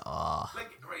kind of like,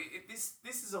 Like, right,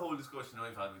 this is a whole discussion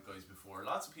I've had with guys before.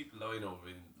 Lots of people I know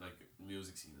in like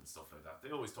music scene and stuff like that, they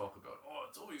always talk about,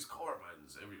 it's always core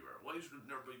bands everywhere. Why should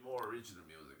there be more original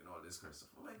music and all this kind of stuff?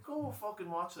 I'm like, go fucking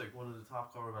watch like one of the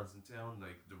top cover bands in town,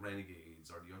 like the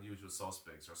Renegades or the Unusual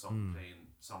Suspects or something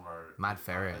playing somewhere. Mad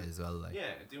Ferret as well, like.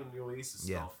 Yeah, doing the Oasis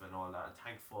stuff and all that, and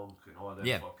Tank Funk and all them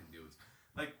Yeah. fucking dudes.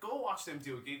 Like, go watch them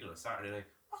do a gig on a Saturday night.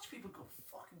 Watch people go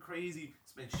fucking crazy,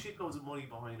 spend shitloads of money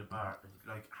behind a bar, and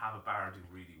like have a bar do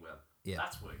really well. Yeah.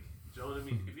 That's why. Do you know what I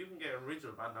mean? If you can get an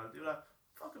original band that'll do that,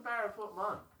 fucking bar and put them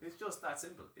on. It's just that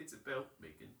simple. It's about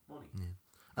making money.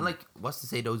 And like, what's to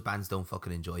say those bands don't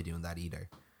fucking enjoy doing that either?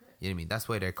 You know what I mean? That's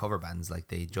why they're cover bands. Like,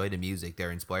 they enjoy the music.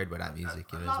 They're inspired by that music.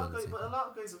 You know, as well. But a lot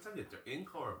of guys will tell you they're in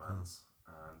cover bands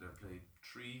and they'll play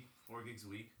 3-4 gigs a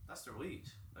week. That's their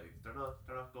wage. Like they're not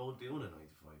going doing a 9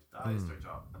 to 5. That is their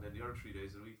job. And then the other 3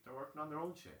 days of the week they're working on their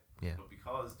own shit. Yeah. But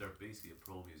because they're basically a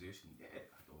pro musician,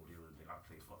 I go doing. They gotta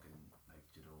play fucking like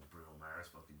Bruno Mars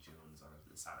fucking tunes on a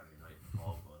Saturday night in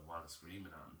Volvo and want to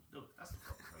screaming at them. Look, that's the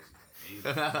fucking price you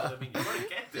pay. I mean, you're gonna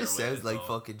get there. This sounds like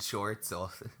fucking shorts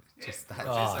off. Just that.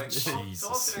 Oh, It's like, Jesus.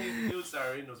 talk to any dudes that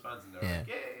are in those bands and they're Yeah.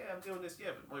 like, I'm doing this,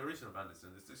 but my original band is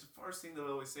doing this. This is the first thing they'll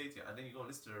always say to you, and then you go and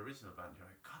listen to their original band, you're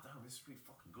like, God damn, this is really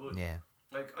fucking good. Yeah.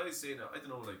 Like, I was saying, I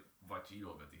don't know, like, what you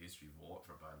know about the history of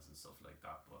Waterford bands and stuff like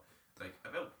that, but, like,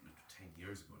 about 10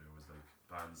 years ago, there was, like,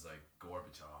 bands like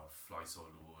Gorbachev, Fly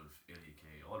Soul the Wolf, Ilya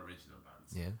K, all original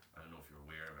bands. Yeah. I don't know if you're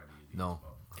aware of any of these. No.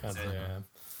 Can't say I am.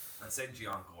 And Senji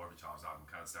on Gorbachev's album,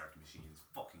 Can't Start the Machine, is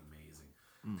fucking amazing.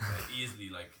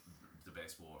 Easily, like, the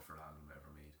best Waterford album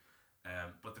ever made.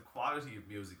 But the quality of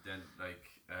music then, like,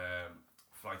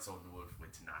 Flight Soul the Wolf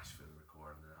went to Nashville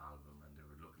recording an album, and they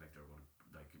were looking like they were going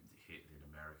to like hit in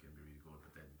America and be really good,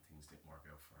 but then things didn't work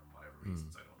out for them, whatever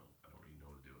reasons. I don't know. I don't really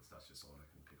know the deals. That's just all I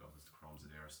can pick up as the crumbs of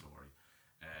their story.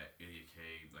 Ilya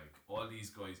K, like all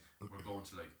these guys were going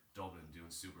to like Dublin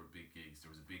doing super big gigs. There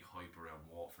was a big hype around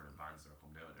Waterford and bands that are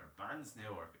coming down there. Bands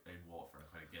now are in Waterford and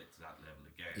kind of get to that level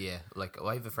again. Yeah, like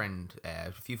I have a friend,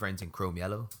 a few friends in Chrome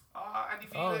Yellow. Andy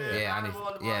Fielder, Yeah, and Animal,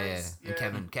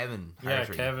 and Kevin Yeah,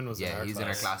 Hartree. Kevin was in our he was in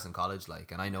our class. class in college,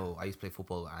 like, and I know I used to play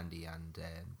football with Andy and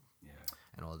Yeah.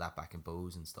 and all that back in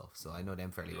Bowes and stuff, so I know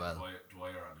them fairly well.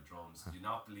 Dwyer on the drums. Do you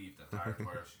not believe that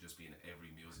Hardwire should just be in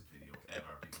every music video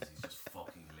ever because he's just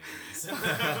fucking hilarious?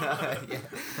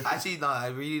 Yeah. Actually, no,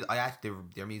 I actually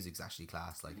their music's actually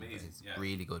class. Like, Amazing, it's yeah.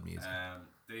 really good music.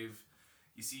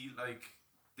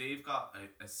 They've got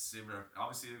a similar.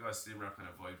 Obviously, they've got a similar kind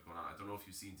of vibe going on. I don't know if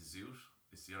you've seen The Zoot.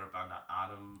 It's the other band that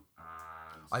Adam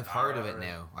and I've heard of it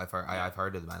now. I've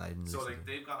heard of the band. I didn't So listen. like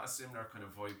they've got a similar kind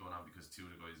of vibe going on because two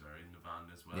of the guys are in the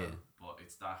band as well. Yeah. But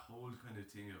it's that whole kind of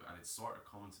thing of, and it's sort of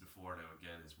coming to the fore now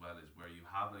again as well, is where you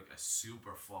have like a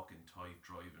super fucking tight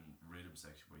driving rhythm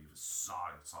section where you have a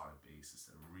solid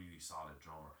bassist and a really solid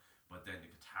drummer, but then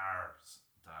the guitars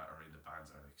that are in the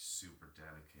bands are like super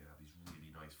delicate, have these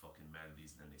really nice fucking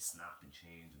melodies, and then they snap and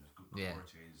change, and there's good chord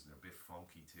changes, and they're a bit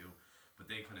funky too. But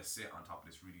they kind of sit on top of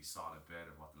this really solid bed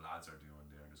of what the lads are doing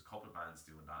there. And there's a couple of bands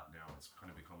doing that now. It's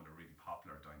kind of becoming a really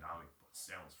popular dynamic, but it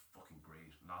sounds fucking great.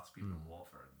 Lots of people in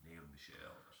Waterford nailing the shit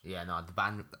out of it. Yeah, no, the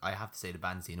band. I have to say the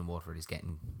band scene in Waterford is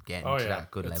getting Oh, to yeah, that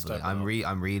good it's level. stepping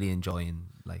I'm really enjoying.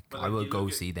 Like, But, I will you go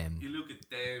look at- see them. You look at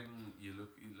them. You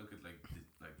look at like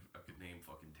I could name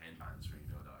fucking 10 bands right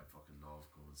now that I fucking love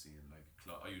going seeing. Like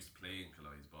I used to play in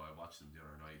Collides, but I watched them the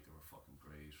other night. They were fucking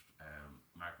great.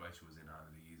 Mark Wetcher was in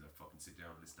Annalise. I fucking sit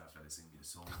down and listen to that fella sing me the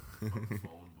song with the fucking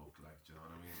phone book, like, do you know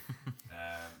what I mean?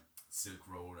 Silk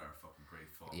Road are a fucking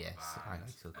great fucking Yes, band. I like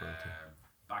Silk Road too.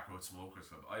 Backroad Smokers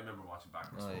Club. I remember watching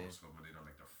Backroad Oh, Smokers Club when they done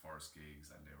like their first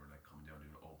gigs, and they were like coming down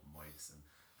doing open mics and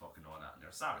fucking all that, and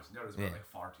they're savage. And there's about like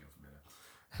 40 of them in it.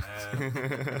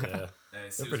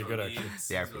 They're pretty good, actually.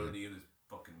 They are Susan pretty O'Neill is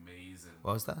fucking amazing.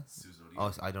 What was that? Susan Oh,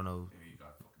 O'Neill. I don't know. Yeah, you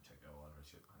gotta fucking check out all her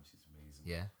shit, man. She's amazing.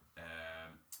 Yeah.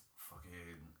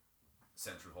 Fucking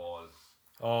Central Hall.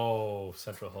 Oh,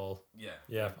 Central Hall. Yeah.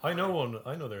 Yeah, I know one.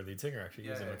 I know their lead singer actually. He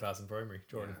was in Yeah. my class in primary,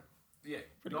 Jordan. Yeah.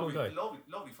 Pretty lovely, cool guy.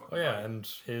 Lovely fucking Oh yeah, guy. and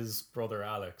his brother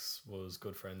Alex was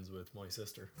good friends with my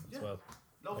sister as Yeah. well.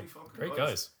 Lovely like, fucking great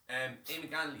guys. Amy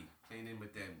Ganley playing in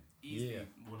with them. Easily Yeah.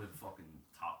 one of the fucking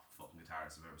top fucking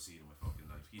guitarists I've ever seen in my fucking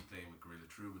life. He's playing with Gorilla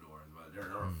Troubadour as well. They're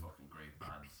another fucking great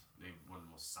band. They're one of the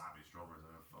most savage drummers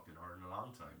I've fucking heard in a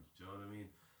long time. Do you know what I mean?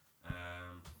 I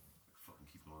could fucking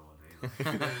keep going all day.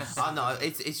 Like. Oh no,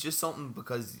 it's just something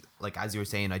because, like, as you were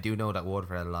saying, I do know that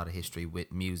Waterford had a lot of history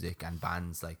with music and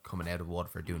bands like coming out of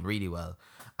Waterford doing really well,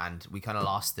 and we kind of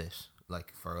lost it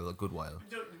like for a good while.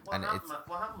 What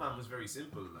happened, man, was very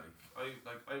simple.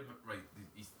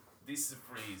 This is a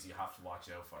phrase you have to watch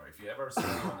out for. If you ever see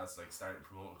someone that's like starting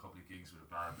promoting a couple of gigs with a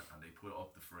band and they put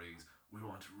up the phrase, "We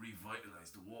want to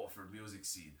revitalise the Waterford music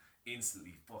scene,"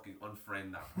 instantly fucking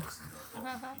unfriend that person. You're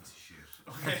a fucking piece of shit.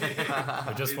 Okay?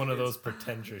 They're just one of those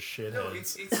pretentious shitheads. No,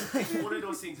 it's one of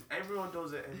those things. Everyone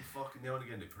does it every fucking now and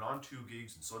again. They put on 2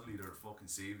 gigs and suddenly they're a fucking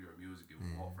saviour of music in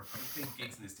Waterford. I've been playing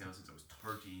gigs in this town since I was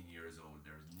 13 years old.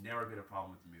 There's never been a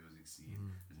problem with the music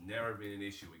scene. There's never been an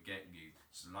issue with getting gigs.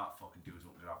 Just a lot of fucking dudes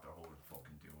won't get off their hole and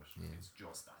fucking do it. It's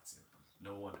just that simple.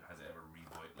 No one has ever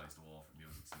revitalised the Waterford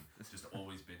music scene. It's just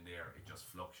always been there. It just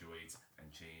fluctuates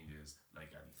and changes like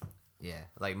anything. Yeah,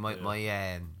 like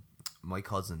my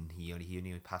cousin, he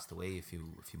only passed away a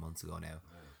few months ago now.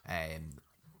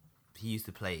 he used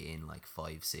to play in like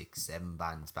 5, 6, 7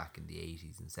 bands back in the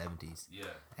 80s and 70s.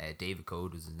 Yeah. David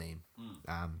Code was his name.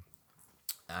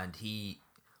 And he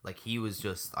was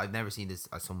just, I've never seen this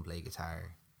someone play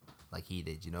guitar like he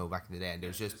did, you know, back in the day. And there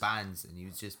was just bands, and he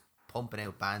was just pumping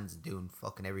out bands and doing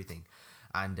fucking everything.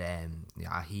 And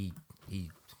he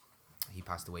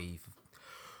passed away.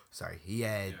 Sorry, he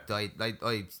died.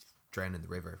 I drowned in the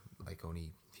river like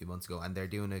only a few months ago, and they're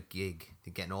doing a gig.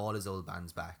 They're getting all his old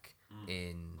bands back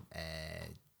in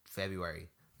February.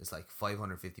 There's like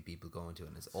 550 people going to it,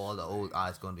 and it's all the old.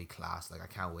 It's going to be class. Like, I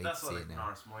can't wait to see it now.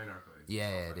 Norse Minor guys.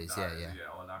 Yeah, it is. Yeah.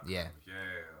 All that. Yeah.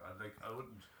 I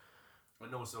wouldn't. I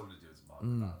know some of the dudes about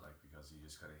that, like, because you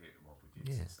just kind of hit them up with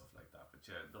gigs and stuff like that. But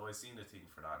yeah, though I seen a thing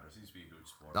for that, there seems to be a good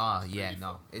sport.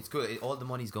 It's good. All the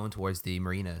money's going towards the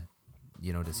marina,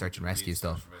 you know, the search and rescue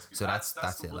stuff. So that's the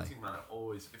it. One Like, thing, man, I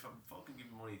always, if I'm fucking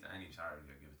giving money to any charity,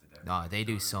 I give it to them. no, they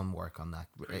do some work on that.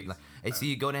 Crazy. Like, it's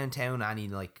you go downtown any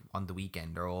like on the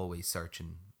weekend, they're always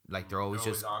searching. Like, they're always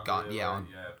just on got the on.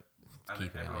 and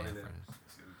keep it everyone away in from it,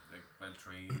 it. like well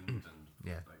trained and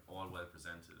Yeah. like all well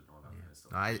presented and all that kind of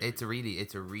stuff. No, it's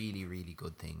a really really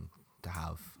good thing to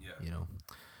have. Yeah. You know.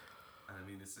 And I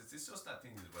mean, it's just that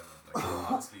thing as well. Like,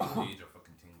 honestly, the major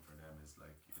fucking thing for them is,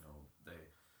 like, you know,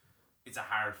 it's a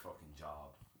hard fucking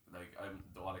job. Like,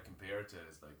 what I compare it to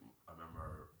is, like, I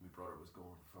remember my brother was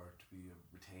going to be a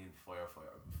retained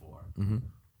firefighter before. And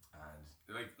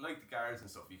like the guards and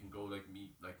stuff, you can go like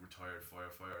meet like retired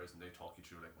firefighters, and they talk you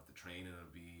through like what the training will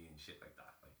be and shit like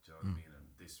that. Like, do you know what I mean? And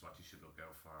this is what you should look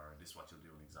out for, and this is what you'll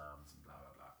do in exams and blah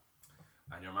blah blah.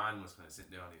 And your man was kind of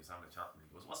sitting down, he was having a chat with me.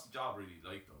 He goes, "What's the job really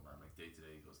like though, man? Like day to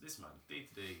day?" He goes, "This, man,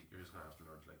 day to day, you're just gonna have to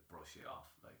learn to like brush it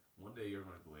off. Like, one day you're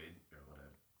gonna go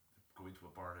into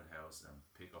a burning house and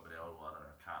pick up an L1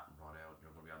 or a cat and run out.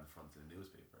 You're gonna be on the front of the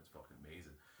newspaper. It's fucking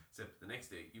amazing. Except the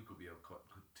next day you could be out cut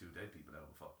 2 dead people out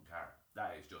of a fucking car.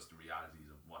 That is just the realities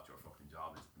of what your fucking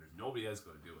job is. And there's nobody else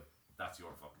gonna do it. That's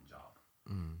your fucking job.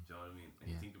 Do you know what I mean? And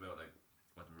you think about like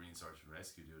what the Marine Search and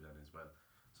Rescue do then as well.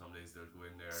 Some days they'll go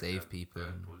in there, save people.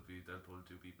 They'll pull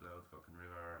 2 people out of the fucking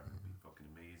river, and it'll be fucking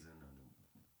amazing, and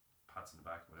pats in the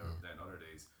back, whatever. Then other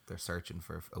days they're searching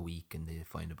for a week, and they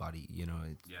find a body, you know,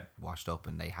 it's washed up,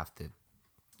 and they have to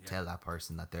tell that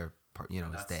person that they're, you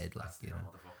know, is dead. Like, that's you their know,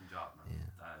 motherfucking job, man.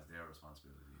 That is their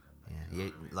responsibility. Then, yeah, you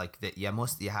know what I mean? like that.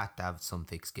 You have to have some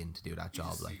thick skin to do that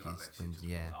job. Just, like, off you,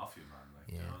 man. Like,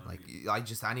 you know what like I mean? I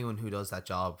just, anyone who does that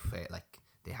job, like,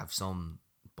 they have some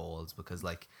balls, because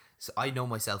like, so I know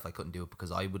myself, I couldn't do it,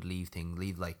 because I would leave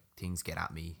like things get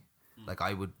at me. Like,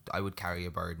 I would carry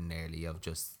a burden nearly of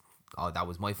just, oh, that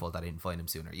was my fault, I didn't find him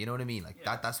sooner. You know what I mean? Like,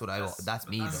 that's me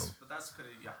though. But that's kind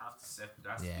of, you have to there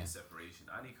has to be a separation.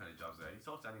 Any kind of jobs there. You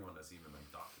talk to anyone that's even like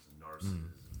doctors and nurses, and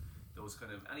those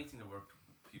kind of, anything that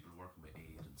people working with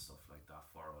aid and stuff like that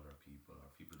for other people, or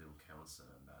people doing counselling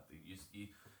and that.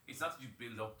 It's not that you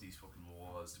build up these fucking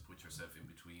walls to put yourself in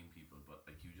between people, but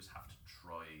like, you just have to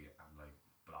try and like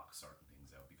block certain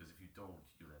things out, because if you don't,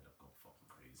 you'll end up going fucking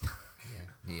crazy.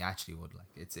 You actually would. Like,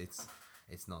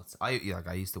 it's nuts. I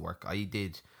used to work.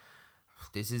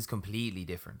 This is completely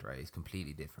different, right? It's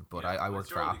completely different. But I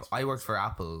worked for Apple. I worked for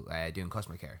Apple doing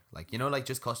customer care. Like, you know, like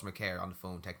just customer care on the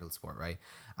phone, technical support, right?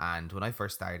 And when I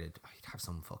first started, I'd have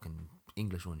some fucking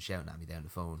English one shouting at me down the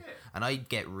phone, and I'd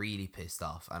get really pissed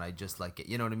off, and I'd just like,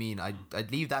 you know what I mean?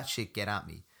 I'd leave that shit get at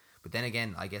me. But then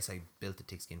again, I guess I built a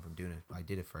thick skin from doing it. I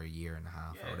did it for a year and a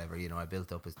half or whatever. You know, I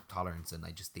built up a tolerance, and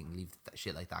I just didn't leave that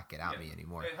shit like that get at me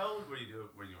anymore. Hey, how old were you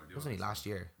when you were doing it? Was only last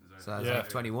year. So I was like like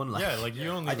 21. Like, like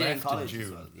you only I did in left college in June.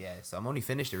 as well. Yeah, so I'm only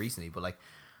finished it recently. But like,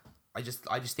 I just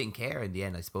didn't care in the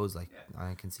end. I suppose like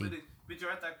I can see. But you're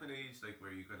at that kind of age, like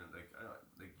where you kind of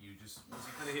like you just once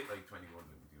you kind of hit like 21,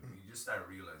 you just start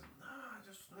realizing,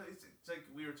 it's like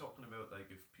we were talking about, like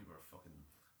if people are fucking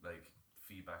like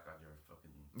feedback on your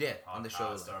fucking on the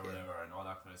show or whatever and all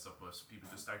that kind of stuff, but people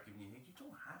just start giving you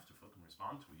don't have to fucking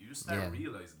respond to it. You just start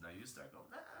realizing that. You just start going,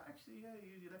 actually,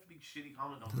 you left a big shitty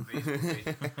comment on the Facebook page.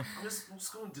 I'm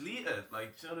just going to delete it.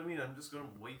 Like, do you know what I mean? I'm just going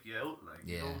to wipe you out. Like,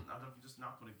 I'm just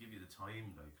not going to give you the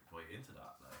time like to buy into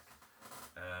that. Like,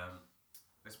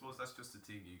 I suppose that's just the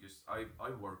thing.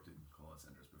 I worked in call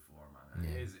centers before, man, and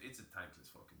it's a thankless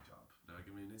fucking job. Like,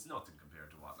 I mean, it's nothing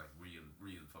compared to what like real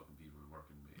fucking people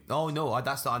working with. Oh no,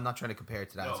 I'm not trying to compare it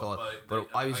to that at all. But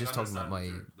I was just talking about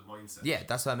the mindset. Yeah,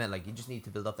 that's what I meant. Like, you just need to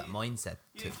build up that mindset.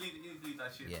 You need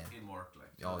that shit in work.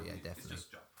 Like, definitely. It's just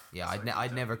a job. Yeah,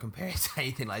 I'd never compare it to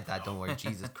anything like that. Don't worry,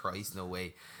 Jesus Christ, no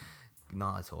way.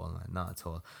 Not at all, man. Not at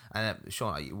all. And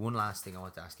Sean, one last thing I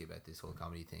want to ask you about this whole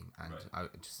comedy thing, and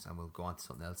and we'll go on to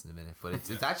something else in a minute. But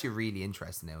it's actually really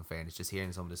interesting now. In fairness, just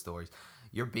hearing some of the stories.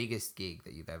 Your biggest gig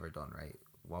that you've ever done, right?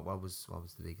 what was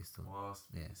the biggest one? What's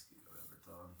the Yeah. biggest gig I've ever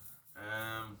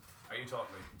done? Are you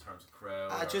talking like in terms of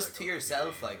crowd? Just like to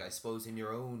yourself, gig? like I suppose in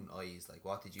your own eyes, like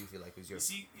what did you feel like was your?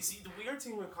 You see, the weird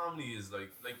thing with comedy is like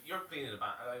you're playing in a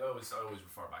band. I always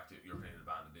refer back to you're playing in a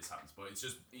band and this happens, but it's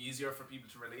just easier for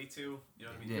people to relate to. You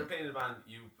know what I mean? Yeah. You're playing in a band.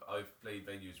 I've played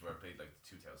venues where I played like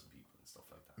 2,000 people and stuff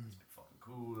like that. It's been fucking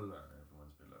cool, and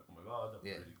everyone's been like, "Oh my god, that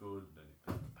was really good." And then you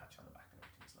pat you on the back and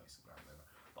everything's nice and grand, whatever.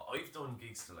 But I've done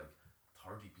gigs to like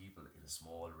 30 people in a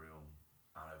small room,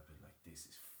 and I've been like, "This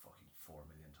is fucking 4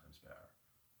 million times better."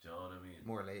 Do you know what I mean?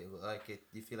 More relatable, like it.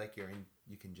 You feel like you're in.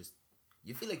 You can just.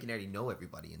 You feel like you nearly know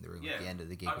everybody in the room at the end of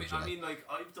the gig. I mean, like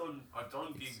I've done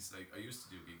gigs. Like I used to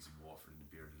do gigs in Waterford in the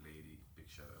Bearded Lady. Big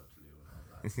shout out to Leo and all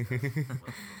that.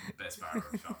 One of the best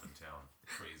barber shop in town.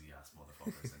 Crazy ass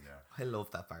motherfuckers in there. I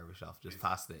love that barber shop. Just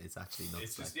past it, it's actually nuts.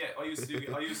 It's just I used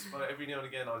to but every now and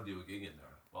again I'll do a gig in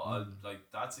there. But I'll like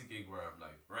that's a gig where I'm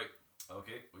like, right,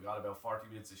 okay, we got about 40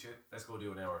 minutes of shit. Let's go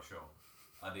do an hour show.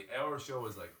 And the hour show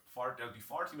is like there'll be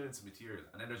 40 minutes of material,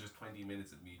 and then there's just 20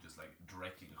 minutes of me just like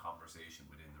directing a conversation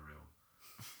within the room,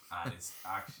 and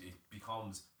it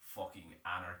becomes fucking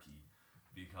anarchy,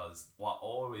 because what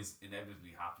always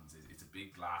inevitably happens is it's a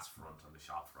big glass front on the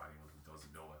shop for anyone who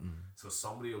doesn't know it. So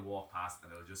somebody will walk past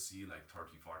and they'll just see like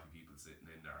 30, 40 people sitting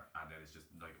in there, and then it's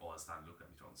just like all stand looking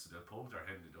at each other. So they'll poke their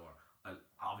head in the door. I'll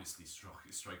obviously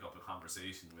strike up a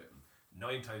conversation with them.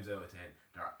 9 times out of 10,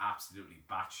 they're absolutely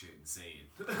batshit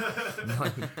insane,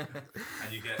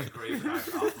 and you get a great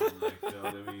crack off them. Like, you know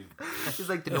what I mean? It's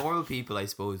like the normal people, I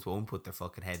suppose, won't put their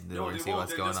fucking head in the door and see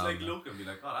what's going on. They just like look and be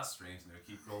like, "Oh, that's strange," and they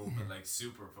keep going. But like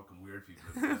super fucking weird people,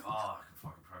 are like, "Oh, I can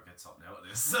fucking probably get something out of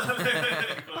this." Go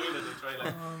in and they try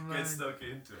like get stuck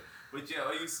into it. But yeah,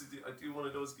 I do one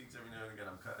of those gigs every now and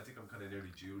again. I think I'm kind of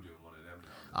nearly due doing one of them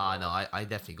now. No, I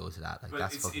definitely go to that. Like, but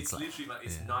that's it's literally like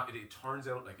not. It turns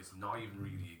out like it's not even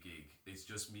really a gig. It's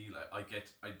just me. Like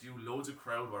I do loads of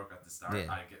crowd work at the start.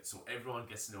 Yeah. So everyone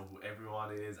gets to know who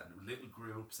everyone is, and little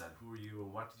groups, and who are you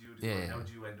and what did you do Yeah, and how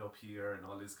did you end up here and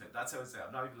all this kind. That's how I say.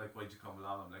 I'm not even like, why'd you come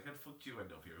along? I'm like, how the fuck did you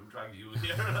end up here? Who dragged you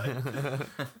here?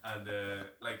 and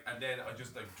then I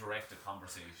just like direct a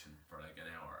conversation for like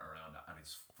an hour around that, and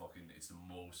it's the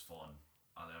most fun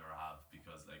I'll ever have,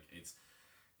 because like it's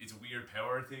a weird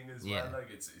power thing as well. Like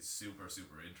it's super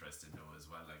interesting though as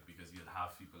well. Like, because you'll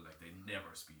have people like they never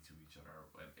speak to each other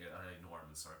in any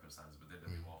normal circumstances, but then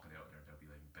they'll be walking out there, they'll be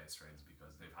like best friends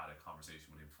because they've had a conversation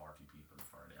with 40 people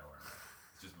for an hour.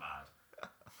 It's just mad.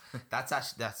 That's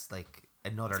like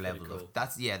another level cool. of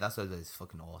that's what it's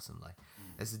fucking awesome. Like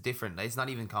it's a different. It's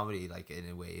not even comedy. Like in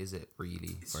a way, is it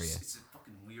really for you? It's a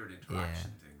fucking weird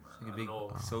interaction thing, man. Like a big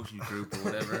social group or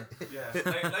whatever. Yeah,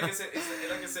 like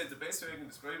I said, the best way I can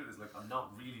describe it is like I'm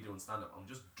not really doing stand up. I'm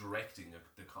just directing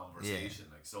the conversation.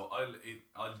 Like, so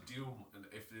I'll do,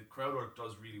 if the crowd work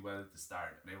does really well at the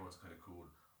start and everyone's kind of cool,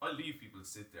 I'll leave people to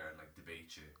sit there and like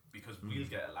debate shit, because we'll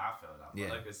get a laugh out of that.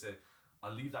 But like I said,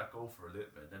 I'll leave that go for a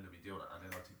little bit, and then they'll be doing it, and then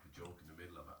I'll take the joke in the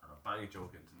middle of it, and I'll bang a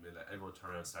joke into the middle, and everyone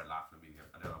turn around and start laughing at me again,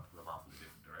 and then I'll pull them off in a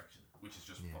different direction, which is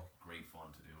just fucking great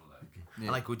fun to do. Like, And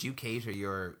like, would you cater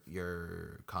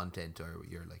your content or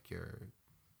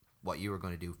what you were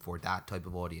going to do for that type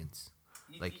of audience?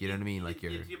 Like, you know what I mean? Like,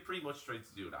 you pretty much try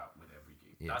to do that with every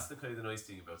gig. That's the kind of the nice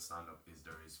thing about stand up, is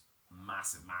there is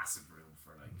massive room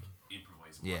for like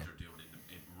improvising what you're doing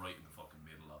right in the fucking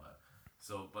middle of it.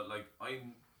 So, but like I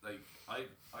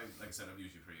said, I'm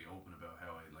usually pretty open about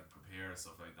how I like prepare and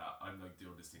stuff like that. I'm like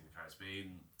doing this thing with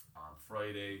Spain on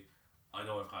Friday. I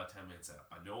know I've got 10 minutes out.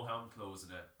 I know how I'm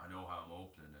closing it. I know how I'm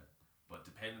opening it. But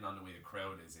depending on the way the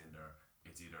crowd is in there,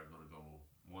 it's either going to go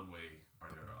one way or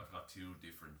the other. I've got 2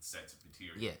 different sets of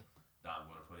material that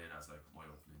I'm going to put in as like my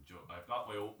opening joke. I've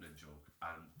got my opening joke,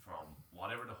 and from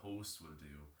whatever the host will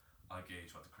do, I'll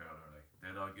gauge what the crowd are like.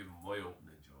 Then I'll give them my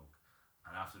opening joke,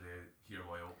 and after they hear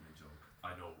my opening joke,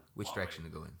 I know which direction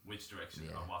to go in. Which direction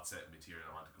and what set of material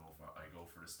I want to go for. I go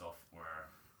for the stuff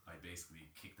where I basically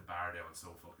kick the bar down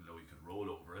so fucking low you could roll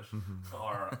over it,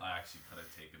 or I actually kind of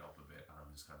take it up a bit, and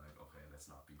I'm just kind of like, okay, let's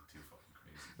not be too fucking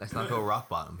crazy. Let's not go rock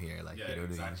bottom here. Like, yeah, you know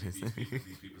exactly. what I mean?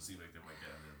 These people seem like they might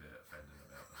get a little bit offended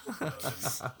about it. You know what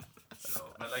I mean? So,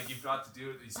 but like, you've got to do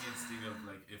it. You see, it's the thing of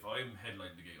like, if I'm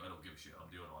headlining the gig, I don't give a shit.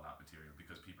 I'm doing all that material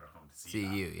because people are coming to see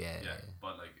that. you, yeah.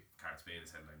 But like, Cart Spain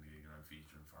is headlining the gig, and I'm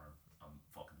featuring for him.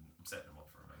 I'm setting him up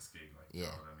for a nice gig. Like, you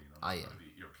know what I mean? I'm not gonna be,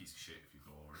 you're a piece of shit if you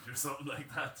go over or something like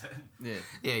that. Then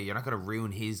you're not gonna ruin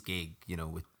his gig, you know,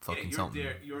 with fucking something.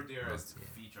 You're there as a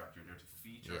feature actor. You're there to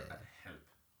feature and help.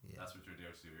 That's what you're there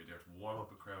to do. You're there to warm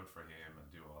up a crowd for him and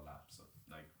do all that. So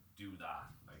like, do that.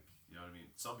 Like, you know what I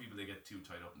mean? Some people, they get too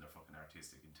tied up in their fucking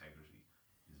artistic integrity.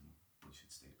 Is a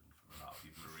bullshit statement from A lot of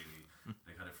people are really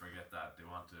they kind of forget that they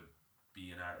want to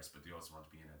be an artist, but they also want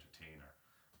to be an entertainer,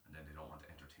 and then they don't want to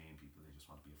entertain people; they just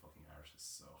want to be a fucking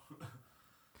artist. So.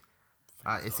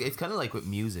 It's kind of like with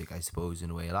music, I suppose, in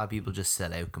a way. A lot of people just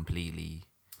sell out completely.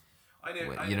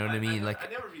 You know what I mean? Like, I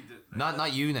never read the,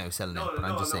 not you now selling out, but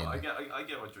I'm just saying. I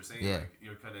get what you're saying. Yeah. Like,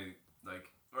 you're kind of like,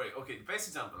 right, okay. The best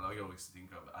example I always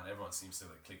think of, and everyone seems to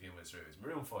like click in with straight, is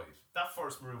Maroon 5. That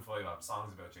first Maroon 5 album,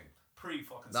 Songs About Jane, pretty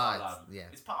fucking solid album. Yeah.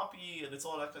 It's poppy and it's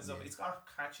all that kind of stuff. It's got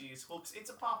catchy, it's hooks. It's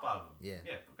a pop album. Yeah.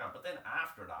 But then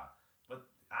after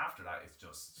that, it's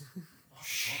just.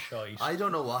 Shite. I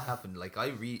don't know what happened. Like,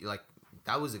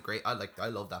 that was a great. I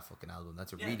love that fucking album.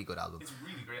 That's a really good album. It's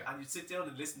really great, and you sit down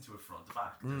and listen to it front to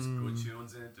back. There's good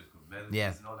tunes in it. There's good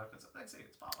melodies and all that kind of stuff. Like I say,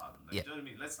 it's pop album. Like, do you know what I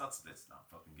mean? Let's not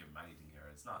fucking give them anything here.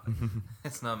 It's not. Like,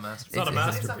 It's not masterpiece. It's not a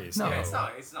masterpiece. It's not, No.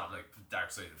 yeah, it's not like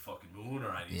Dark Side of the fucking Moon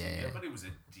or anything. Yeah. But it was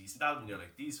a decent album. You're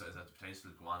like, these guys had the potential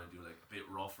to go on and do like a bit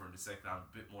rougher in the second album,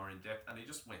 a bit more in depth, and they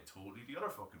just went totally the other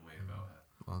fucking way about it.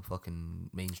 Well, fucking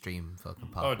mainstream fucking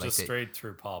pop. Oh, just straight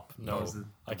through pop. No,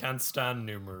 I can't stand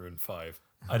New Maroon 5.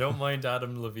 I don't mind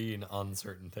Adam Levine on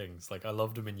certain things. Like, I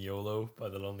loved him in YOLO by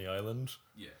The Lonely Island.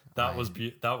 Yeah. That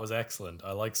was excellent.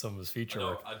 I like some of his feature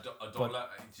work. I don't like.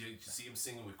 Did you see him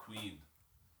singing with Queen?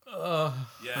 Yeah,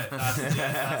 that's the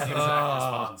exact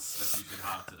response that you should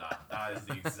have to that. That is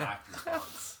the exact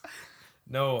response.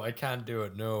 No, I can't do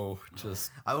it. No,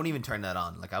 just I won't even turn that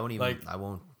on. Like, I won't even. Like, I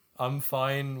won't. I'm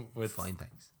fine with Fine,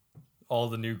 thanks. all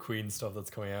the new Queen stuff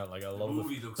that's coming out. Like, I love the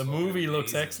fucking movie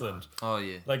looks amazing, excellent. Oh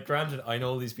yeah. Like, granted, I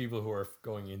know these people who are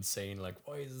going insane. Like,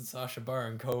 why isn't Sacha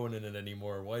Baron Cohen in it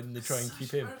anymore? Why didn't they try and keep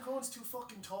him? Baron Cohen's too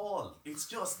fucking tall. It's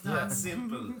just that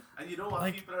simple. And you know what?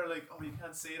 Like- People are like, oh, you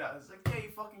can't say that. It's like, yeah, you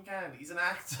fucking can. He's an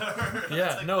actor. Yeah,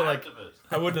 That's no, part like, of it.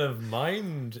 I wouldn't have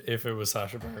mind if it was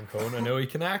Sacha Baron Cohen. I know he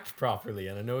can act properly,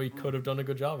 and I know he could have done a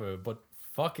good job of it. But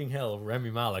fucking hell,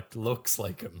 Remy Malek looks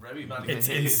like him. Remy Malek It's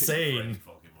is insane. Freddie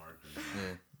fucking Mercury.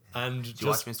 Yeah. And Did you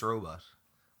watch Mr. Robot?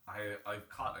 I've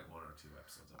caught like 1 or 2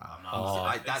 episodes of it. I'm Oh.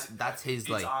 not That's his it's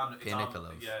like on- it's pinnacle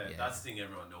on- of yeah, that's the thing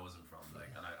everyone knows him from.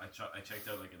 Like, and I checked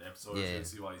out like an episode Yeah. to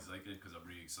see why he's like it because I'm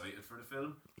really excited for the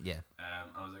film. yeah. I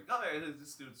was like, oh yeah,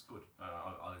 this dude's good.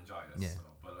 I'll enjoy this. Yeah. So,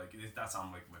 but like that's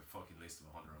on like my fucking list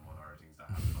of 101 other things that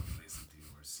I have to fucking listen to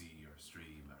or see or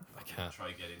stream or fucking can't.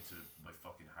 try get into my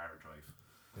fucking hard drive.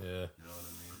 yeah, You know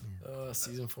what I mean?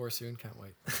 season 4 soon. Can't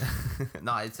wait.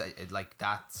 No, it's like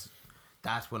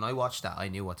that when I watched that, I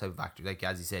knew what type of actor. Like,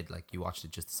 as you said, like, you watched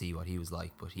it just to see what he was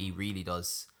like, but he really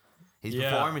does. His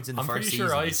performance in the I'm first pretty season.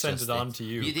 sure I is sent just it on to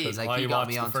you. You did. 'cause Like, I you got watched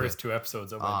me the onto first it. 2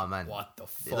 episodes. I went, Oh man, what the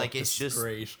fuck? Like, it's This is just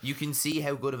great. you can see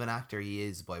how good of an actor he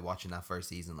is by watching that first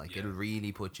season. Like, Yeah. it'll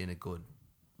really put you in a good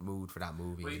mood for that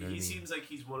movie. But You know he what I mean? seems like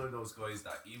he's one of those guys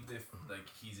that even if like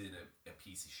he's in a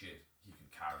piece of shit, he can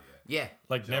carry it. Yeah,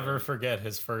 Like, never forget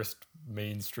his first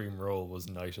mainstream role was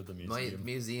Night of the my Museum.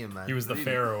 museum man. He was the Really?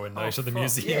 Pharaoh in Night of the fuck,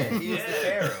 Museum. Yeah, he was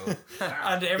the Pharaoh.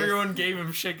 And everyone gave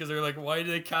him shit because they're like, why did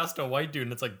they cast a white dude?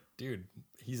 And it's like, dude,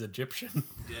 he's Egyptian.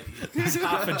 Yeah, He's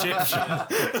half Egyptian.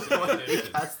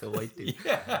 That's the white dude.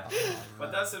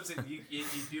 But that's what I'm saying.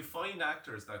 You find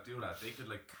actors that do that. They could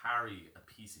like carry a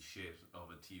piece of shit of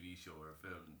a TV show or a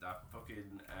film. That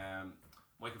fucking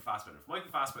Michael Fassbender. If Michael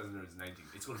Fassbender is 19,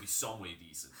 it's going to be some way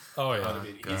decent. Oh, You know yeah. what I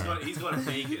mean? He's going to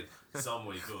make it some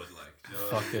way good. Like, you know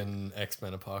what I mean? Fucking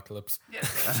X-Men Apocalypse. Yeah, like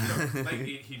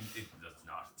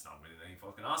it's not winning any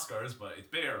fucking Oscars, but it's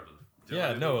bearable. Do you know Yeah,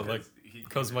 what I no, mean? like,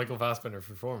 because Michael Fassbender's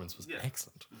performance was Yeah.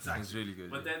 excellent. Exactly. He's really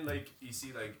good. But then, like, you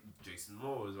see, like, Jason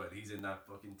Momoa as well. He's in that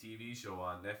fucking TV show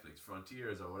on Netflix,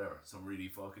 Frontiers or whatever. Some really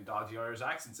fucking dodgy Irish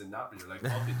accents in that, but you're like,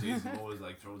 fucking Jason Momoa's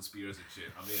like throwing spears at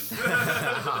shit. I mean,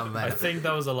 Oh man. I think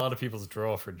that was a lot of people's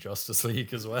draw for Justice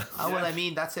League as well. Oh well, I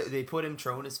mean that's it. They put him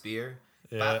throwing a spear.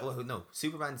 Yeah. No,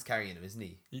 Superman's carrying him, isn't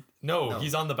he? No,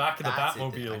 he's on the back of the That's it,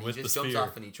 Batmobile and with he the just jumps spear.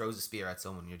 off and he throws a spear at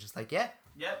someone. You're just like, yeah,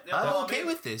 yeah, I'm okay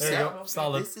with this. There you Yeah, go.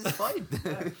 Solid. this is fine.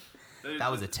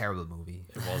 That was a terrible movie.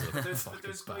 It was a There's fucking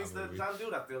guys bad that movie. can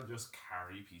do that. They'll just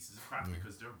carry pieces of crap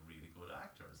because they're really good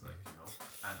actors, like, you know,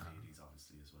 and ladies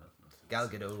obviously as well. Gal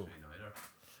Gadot.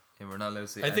 Yeah, we're not allowed to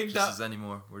say I think actresses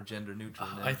anymore. We're gender neutral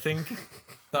now. I think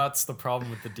that's the problem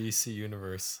with the DC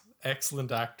universe.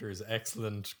 Excellent actors,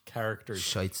 excellent characters.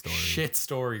 Shite story. Shit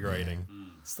story writing.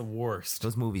 It's the worst.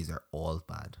 Those movies are all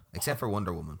bad, except for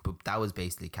Wonder Woman. But that was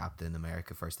basically Captain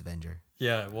America: First Avenger.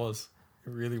 Yeah, it was.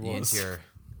 It really You was. into your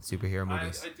superhero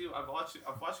movies? I do. I've watched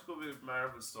a good bit of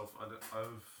Marvel stuff, and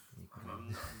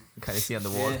Kind of see on the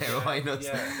wall there behind us.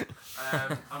 Yeah.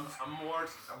 I'm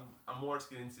more to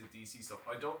get into DC stuff.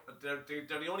 I don't. They're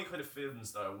the only kind of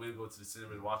films that I will go to the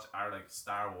cinema and watch are like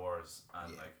Star Wars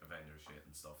and like Avengers shit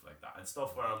and stuff like that, and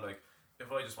stuff where I'm like,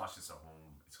 if I just watch this at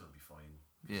home, it's gonna be fine.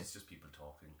 Yeah. It's just people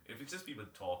talking. If it's just people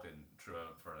talking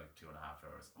throughout for like 2.5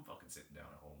 hours, I'm fucking sitting down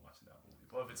at home watching that movie.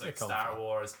 But if it's like Star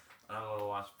Wars and I'm gonna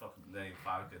watch fucking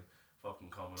Falcon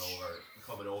fucking coming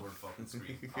over the fucking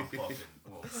screen, I'm fucking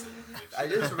I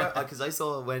just remember because I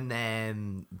saw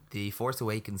when The Force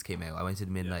Awakens came out, I went to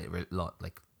the midnight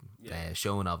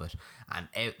showing of it, and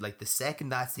like the second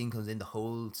that scene comes in, the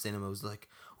whole cinema was like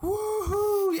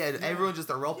woohoo, everyone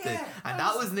just erupted, and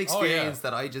that was an experience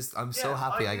that I'm so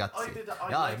happy I got to see.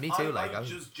 Me too. I was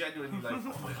just genuinely like,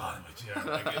 oh my god, in my chair,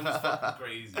 like it was fucking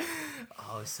crazy.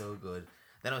 Oh, it was so good.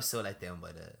 Then I was so let down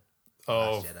by the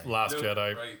Last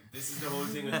Jedi. Right, this is the whole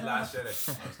thing with the Last Jedi.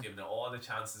 I was giving it all the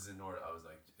chances in order. I was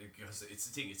like, because it's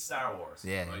the thing, it's Star Wars.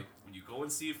 Yeah. Right? When you go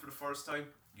and see it for the first time,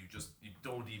 you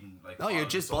don't even like. No, you're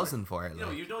just buzzing for it.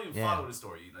 You don't even follow the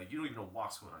story. Like you don't even know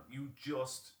what's going on. You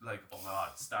just like, oh my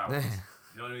god, Star Wars.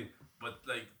 You know what I mean? But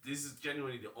like, this is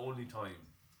genuinely the only time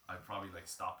I probably like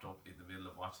stopped up in the middle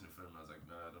of watching the film. And I was like,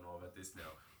 man, I don't know about this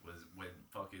now. Was when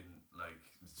fucking like,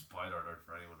 spoiler alert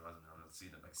for anyone who hasn't seen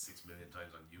it like 6 million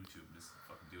times on YouTube. This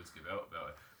fucking dudes give out about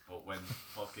it. But when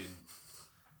fucking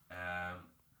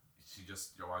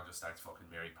your one just starts fucking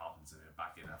Mary Poppins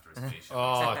back in after his patient.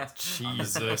 Oh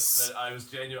Jesus! I was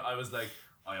genuine. I was like,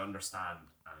 I understand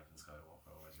Anakin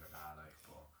Skywalker was your dad, like,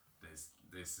 but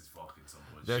this is fucking some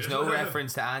bullshit. There's no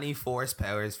reference to any force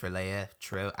powers for Leia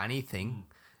throughout anything,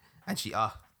 and she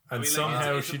and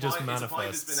somehow she just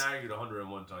manifests. It's been argued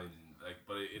 101 times, like,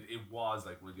 but it was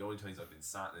like one of the only times I've been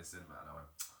sat in the cinema and I went,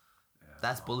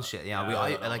 that's bullshit. Yeah,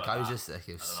 I was just like,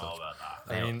 it was I don't know about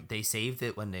that. I mean, they saved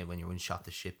it when you shot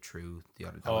the ship through the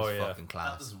other. That was fucking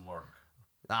class. That doesn't work.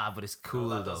 But it's cool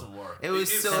that though. Doesn't work. It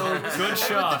was so good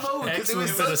shot.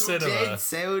 Excellent bit of cinema. Dead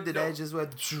sound and I just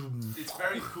went. It's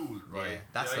very cool, right?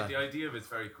 Yeah, the idea of it's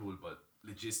very cool, but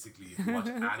logistically, if you watch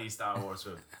any Star Wars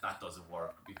film, that doesn't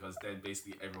work because then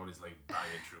basically everyone is like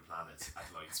banging through planets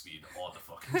at light speed all the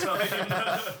fucking time.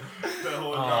 The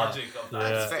whole logic of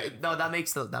that. No, that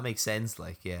makes sense.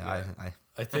 Like,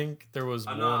 I think there was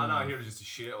I'm not here just to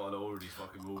shit all over these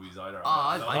fucking movies either.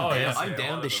 I'm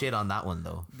down to shit on that one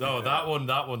though. No, that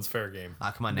one's fair game.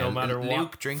 Come on now. No matter what.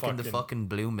 Luke drinking the fucking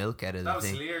blue milk out of the thing. That was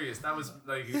hilarious. That was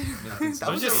like that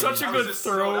was just such a good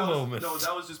throw moment. No,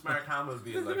 that was just Mark Hamill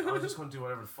being like, I'm just going to do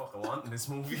whatever the fuck I want in this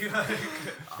movie.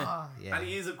 And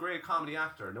he is a great comedy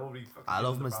actor. Nobody fucking I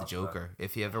love him as the Joker.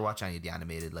 If you ever watch any of the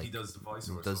animated, like, he does the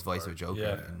voiceover. Does voice of Joker.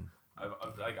 Yeah. And I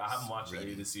haven't watched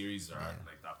any of the series or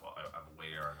like that, but I'm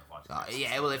aware and I've watched. Well,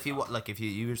 if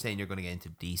you were saying you're going to get into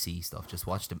DC stuff, just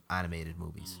watch the animated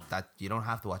movies. That you don't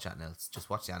have to watch anything else. Just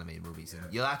watch the animated movies, and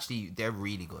they're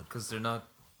really good because they're not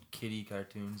kiddie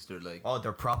cartoons. They're like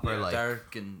they're proper like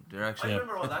dark, and they're actually. I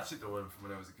remember all that shit though from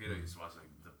when I was a kid. I used to watch like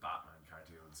the Batman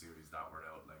cartoon series that were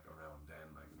out like around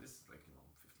then. Like this is like 15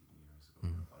 years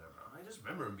ago or whatever. And I just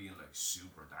remember them being like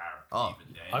super dark.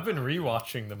 Even then. I've been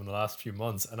rewatching them in the last few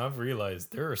months, and I've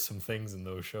realized there are some things in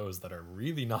those shows that are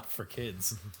really not for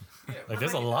kids.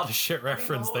 There's a lot of shit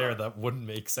reference there that wouldn't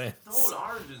make sense. The whole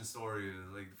origin story is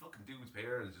like the fucking dude's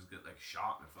parents just get like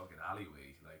shot in a fucking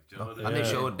alleyway. Like, do you know what and they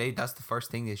show that's the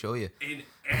first thing they show you in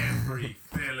every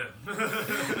film.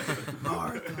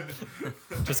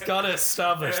 Just gotta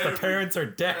establish the parents are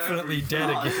definitely dead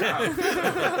again.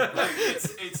 Like,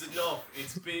 it's enough.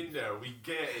 It's been there. We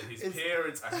get it. His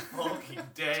parents are fucking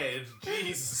dead.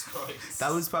 Jesus Christ.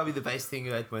 That was probably the best thing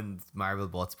about when Marvel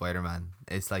bought Spider-Man.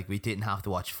 It's like we didn't have to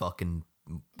watch fucking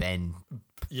Ben.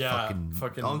 Yeah,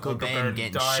 fucking Uncle Ben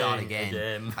getting shot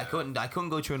again. I couldn't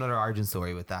go through another origin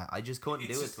story with that. I just couldn't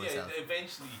do it to myself.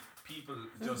 Eventually, people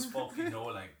just fucking know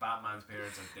like Batman's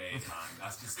parents are dead, man.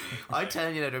 That's just it. I'm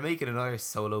telling you that they're making another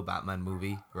solo Batman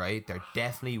movie, right? They're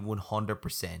definitely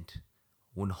 100%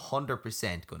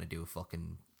 going to do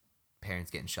fucking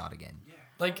parents getting shot again. Yeah.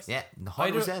 Like,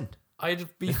 100%.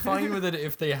 I'd be fine with it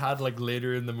if they had like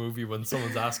later in the movie when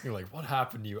someone's asking like what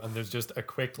happened to you and there's just a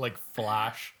quick like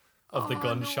flash of the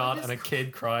gunshot and a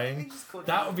kid crying.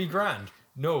 That would be grand.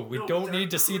 No, we don't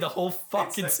need to see the whole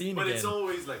fucking scene again. But it's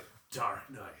always like Dark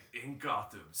Knight in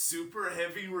Gotham, super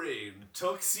heavy rain,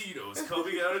 tuxedos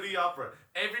coming out of the opera.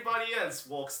 Everybody else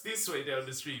walks this way down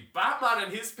the street. Batman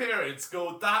and his parents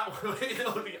go that way,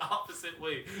 the opposite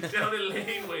way, down a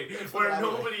laneway where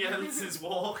nobody else is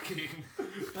walking.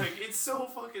 Like, it's so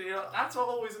fucking, that's what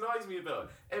always annoys me about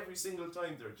it. Every single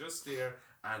time they're just there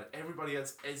and everybody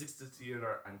else exits the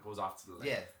theatre and goes off to the left.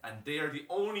 Yeah. And they are the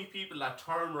only people that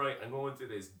turn right and go into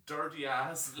this dirty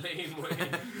ass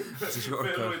laneway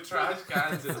filled with trash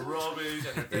cans and rubbish,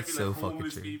 and there'd be like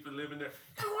homeless people living there.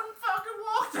 They wouldn't fucking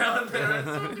walk down there. It's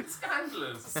fucking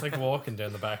scandalous. It's like walking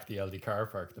down the back of the LD car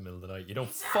park in the middle of the night. You don't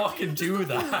fucking do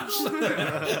that.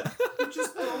 You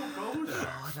just don't go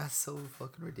there. Oh, that's so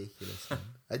fucking ridiculous, man.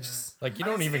 I just Like, you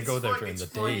don't even go there during the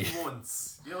day.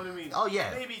 Once, you know what I mean? Oh,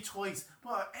 yeah. Maybe twice,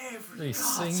 but Every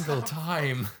single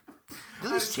time.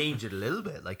 they'll just change it a little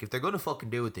bit. Like, if they're gonna fucking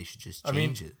do it, they should just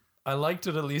change it. I liked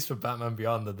it at least with Batman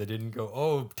Beyond that they didn't go,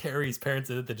 oh, Terry's parents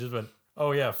did it. They just went,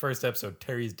 oh yeah, first episode,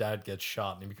 Terry's dad gets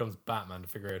shot and he becomes Batman to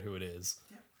figure out who it is.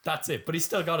 Yeah. That's it. But he's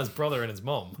still got his brother and his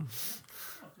mum.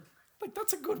 Like,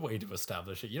 that's a good way to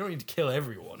establish it. You don't need to kill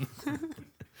everyone. You're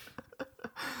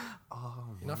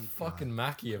not fucking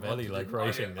Machiavelli like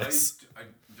writing this. I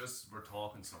just we're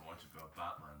talking so much about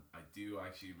Batman. I do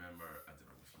actually remember. I don't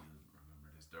know if you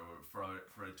remember this. There were for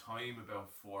a time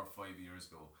about 4 or 5 years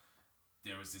ago,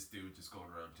 there was this dude just going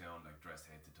around town like dressed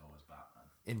head to toe as Batman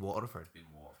In Waterford.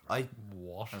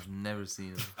 What? I've never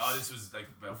seen it. Oh, this was like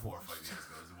about 4 or 5 years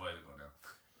ago. It was a while ago now.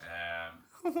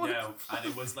 Yeah, and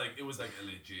it was like a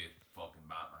legit fucking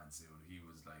Batman suit. He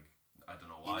was like, I don't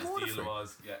know what his deal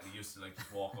was. Yeah, he used to like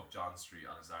just walk up John Street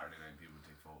on a Saturday night and people would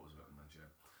take photos with him and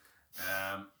shit.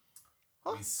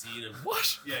 We seen him. What?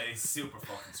 Yeah, he's super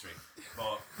fucking straight.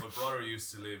 But my brother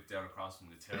used to live down across from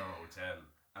the Terror Hotel,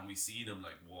 and we seen him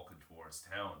like walking towards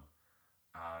town.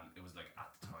 And it was like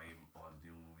at the time all the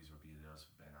new movies were being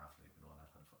announced with Ben Affleck and all that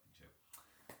kind of fucking shit.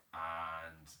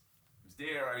 And he was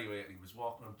there anyway, and he was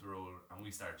walking up the road, and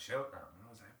we started shouting at him, and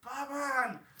I was like,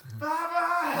 Batman!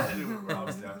 Batman! And we're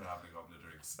obviously after having a couple of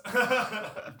drinks.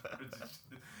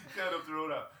 Shout up the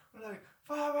road out. We're like,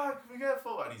 Batman, can we get a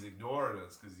photo? And he's ignoring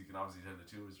us because you can obviously tell the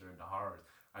two of us are into horrors.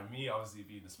 And me, obviously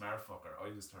being the smart fucker, I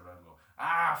just turn around and go,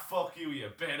 fuck you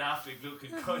Ben Affleck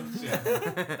looking cunt shit.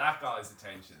 That got his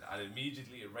attention, and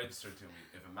immediately it registered to me,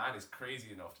 if a man is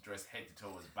crazy enough to dress head to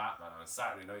toe as Batman on a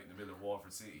Saturday night in the middle of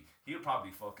Walford City, he'll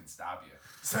probably fucking stab you.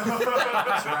 So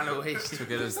Ran away.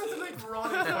 Took it as like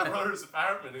run into my brother's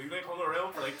apartment, and he like hung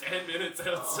around for like 10 minutes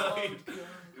outside.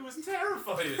 It was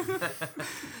terrifying.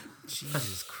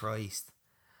 Jesus Christ.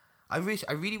 I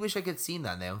really wish I could seen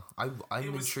that now. I'm intrigued, man.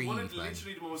 It was one of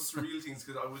literally the most surreal things,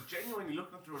 because I was genuinely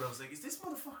looking up the road. I was like, is this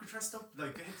motherfucker dressed up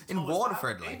like head to toe in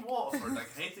Waterford, like in Waterford, like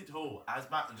head to toe as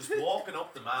Batman, just walking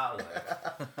up the mall, like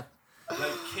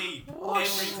cape,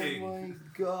 everything. Oh my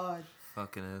god.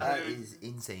 Fucking hell. That is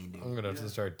insane, dude. I'm gonna have to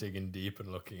start digging deep and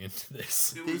looking into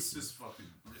this. It was just fucking.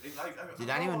 Did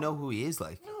anyone know who he is?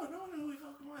 Like, no, he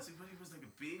fucking was. But he was like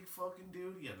a big fucking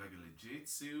dude. He had like a legit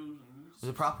suit. And it was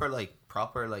a proper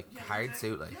hard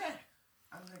suit, like. Yeah,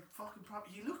 and like fucking proper.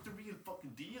 He looked the real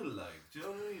fucking deal, like. Do you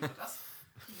know what I mean? But that's.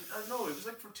 I don't know. It was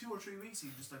like for 2 or 3 weeks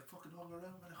he just like fucking hung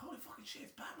around. Like, holy fucking shit,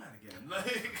 it's Batman again.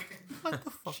 Like, what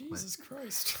the fuck, Jesus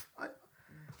Christ.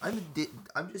 I'm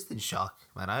just in shock,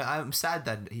 man. I'm sad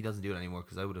that he doesn't do it anymore,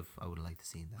 because I would have liked to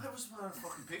see that. I was want a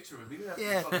fucking picture of him.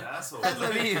 Yeah, fucking asshole. that's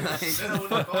what I mean. Like, then I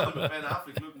would have called him a Ben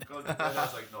Affleck looking cunt. And then I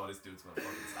was like, no, this dude's gonna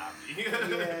fucking stab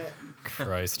me. yeah.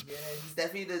 Christ. Yeah, he's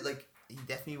definitely he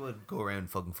definitely would go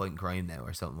around fucking fighting crime now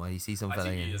or something. While you see some I fella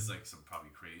think he here. is like some probably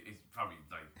crazy. He's probably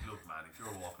like, look, man, if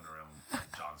you're walking around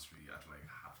John Street at like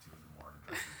 2:30 in the morning,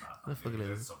 What a fucking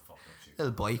there's some fucked up shit.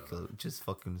 Little bike just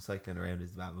fucking cycling around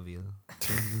his Batmobile.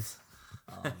 Jesus.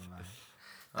 Oh man.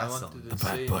 I That's wanted The to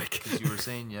bad say, bike. because you were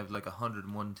saying you have like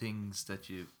 101 things that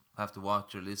you have to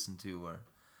watch or listen to, or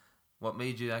what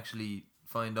made you actually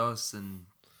find us and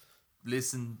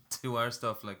listen to our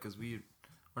stuff, like, because we're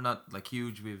not like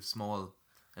huge, we're small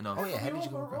enough. Oh yeah, how did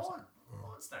you go across it? We're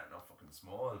all starting off fucking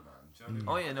small, man. Do you know what I mean?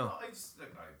 Oh yeah, no. I just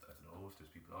like I don't know if there's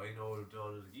people I know who've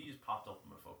done it. He just popped up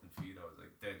on my fucking feed. I was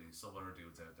like, dead, there's some other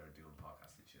dudes out there doing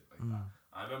podcasts and shit like that.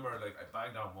 I remember like I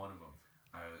banged on one of them.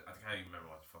 I can't even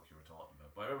remember what the fuck you were talking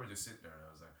about, but I remember just sitting there and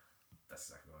I was like,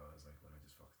 that's exactly what I was like when I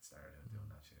just fucking started out doing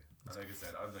that shit. And like I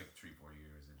said, I'm like 3-4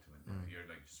 years into it now. You're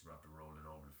like just after rolling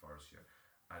over the first year,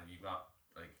 and you got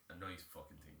like a nice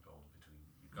fucking thing going between.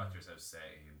 You've got yourself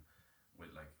set in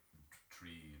with like 3.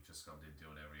 You've just come in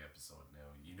doing every episode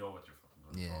now. You know what you're fucking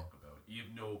going to talk about. You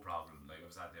have no problem. Like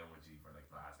I was sat down with you for like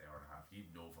the last hour and a half. You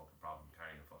have no fucking problem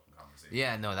carrying a fucking conversation conversation.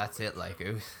 Yeah, no, that's it. Like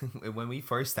it was, when we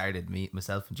first started,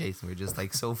 myself and Jason were just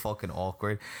like so fucking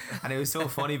awkward, and it was so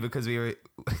funny because we were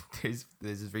there's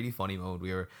this really funny moment.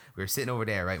 We were sitting over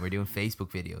there, right? We're doing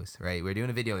Facebook videos, right? We're doing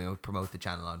a video, promote the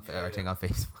channel on our thing on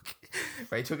Facebook.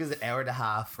 Right, it took us an hour and a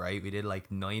half. Right, we did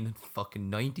like 90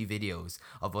 videos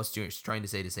of us just trying to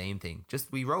say the same thing.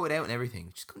 Just we wrote it out and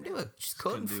everything. Just couldn't do it. Just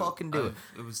couldn't fucking do it.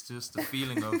 It was just a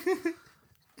feeling of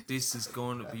this is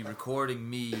going to be recording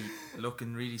me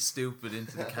looking really stupid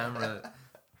into the camera,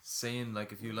 saying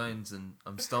like a few lines, and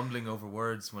I'm stumbling over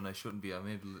words when I shouldn't be. I'm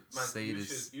able to say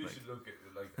this. You should look at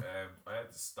like I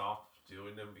had to stop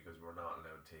doing them because we're not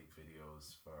allowed to take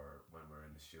videos for when we're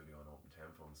in the studio on open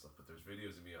tempo and stuff. But there's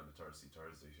videos of me on the Thursday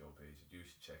show page that you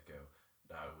should check out.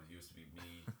 That was used to be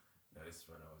me. Now this is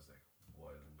when I was like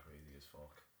wild and crazy as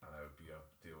fuck, and I would be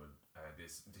up doing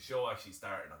this. The show actually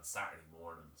started on Saturday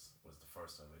mornings. Was the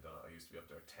first time I done it. I used to be up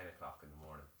there at 10 o'clock in the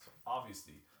morning. So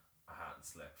obviously I hadn't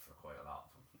slept for quite a lot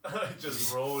of them. I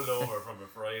just rolled over from a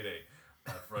Friday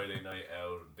night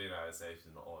out, been at a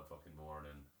session all fucking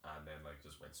morning, and then like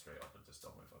just went straight up and just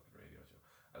done my fucking radio show.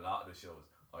 A lot of the shows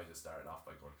I just started off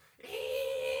by going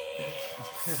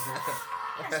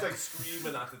just like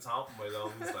screaming at the top of my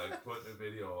lungs, like putting a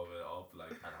video of it up,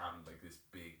 like, and having like this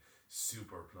big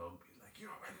super plug being like,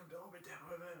 "You're welcome to Open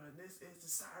Tempo, and this is the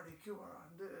Saturday cure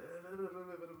on,"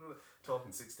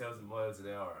 talking 6,000 miles an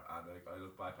hour, and like I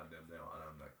look back on them now and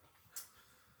I'm like,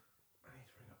 I need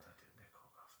to bring up that damn Nick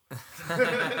Hogarth.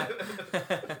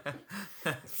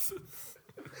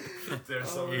 They're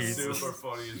some of the super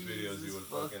funniest videos you will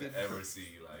fucking ever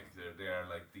see. Like they are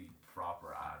like the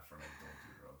proper ad for like don't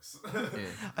do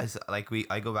drugs.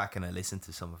 I go back and I listen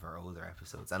to some of our older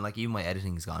episodes, and like even my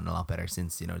editing's gotten a lot better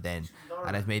since then,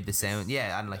 and I've made the sound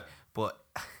but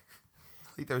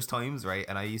like there's times, right,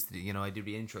 and I used to I do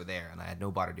the intro there, and I had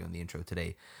no bother doing the intro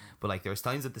today, but like there's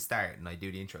times at the start and I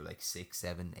do the intro like 6,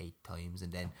 7, 8 times,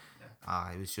 and then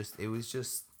it was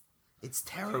just it's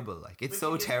terrible. Like it's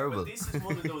so terrible. But this is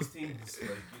one of those things,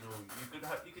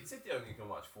 like you could sit there and you can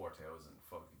watch 4,000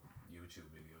 fucking YouTube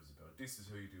videos about this is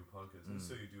how you do a podcast, this is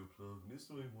how you do a plug, and this is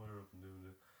how you wire up and do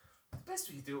it. The best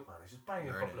way you do it, man, is just bang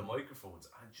a couple of microphones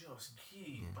and just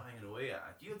keep banging away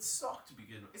at it. You'd suck to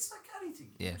begin with. It's like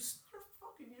anything. Yeah.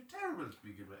 You're terrible to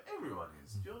begin with. Everyone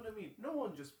is. Do you know what I mean? No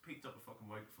one just picked up a fucking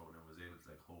microphone and was able to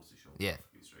like host a show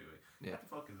straight away. You have to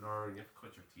fucking learn. You have to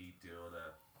cut your teeth doing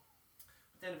it.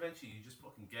 Then eventually you just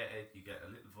fucking get it. You get a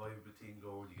little vibe of a thing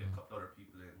going. You get a couple other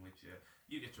people in with you.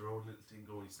 You get your own little thing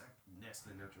going. You start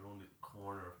nestling out your own little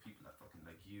corner of people that fucking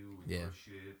like you and your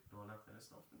shit and all that kind of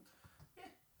stuff.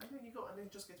 And then you go, and then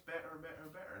it just gets better and better and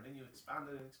better, and then you expand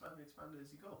it and expand it as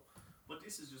you go. But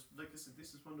this is just like this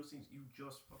is one of those things you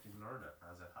just fucking learn it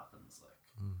as it happens.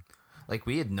 Like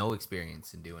we had no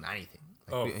experience in doing anything.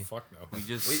 Like fuck no.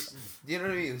 You know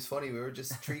what I mean? It was funny. We were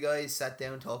just 3 guys sat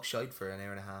down, talk shite for an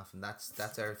hour and a half, and that's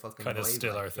our fucking kind of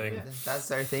still our thing. Yeah. That's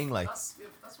our thing. Like that's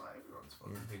why everyone's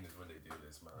fucking thing is when they do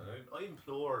this, man. And I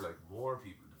implore like more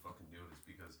people to fucking do this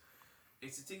because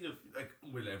it's a thing of like,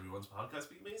 will everyone's podcast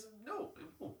be amazing? No, it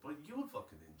won't. But you'll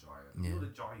fucking enjoy it. Yeah. You'll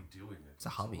enjoy doing it. It's a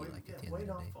hobby, at the end of the day. Why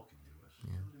not fucking do it? You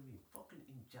know what I mean? Fucking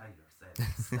enjoy yourself.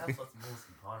 That's what's most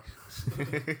important.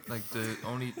 Like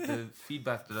the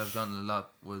feedback that I've gotten a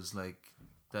lot was like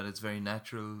that it's very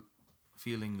natural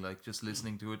feeling, like just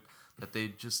listening to it, that they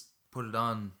just put it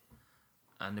on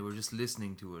and they were just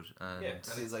listening to it, and it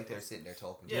feels like they're sitting there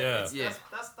talking. That's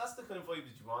the kind of vibe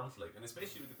that you want, like, and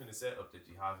especially with the kind of setup that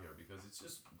you have here, because it's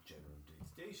just general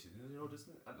day-to-day shit. You know,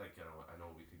 I know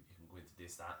you can go into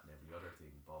this, that, and every other thing,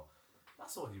 but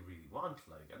that's all you really want,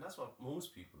 like, and that's what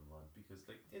most people want, because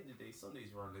like at the end of the day, some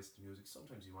days you want to listen to music,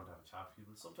 sometimes you want to have a chat with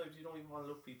people, sometimes you don't even want to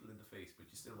look people in the face, but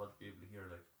you still want to be able to hear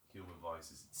like human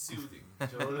voices. It's soothing. Do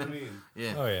you know what I mean?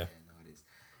 Yeah. Oh yeah. No,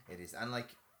 it is, and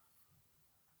like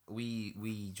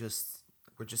we're just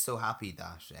so happy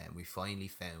that we finally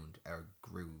found our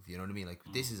groove. You know what I mean? Like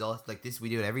this is all like this. We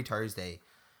do it every Thursday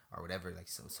or whatever. Like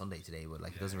Sunday today, but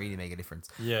like it doesn't really make a difference.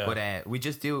 Yeah. But we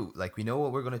just do like we know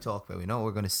what we're going to talk about. We know what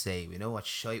we're going to say. We know what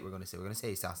shite we're going to say. We're going to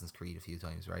say Assassin's Creed a few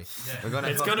times, right? Yeah.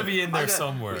 It's going to be in there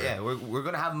somewhere. Yeah. We're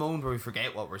going to have moments where we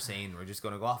forget what we're saying. We're just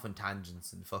going to go off on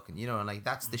tangents and fucking and like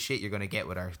that's the shit you're going to get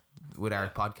with our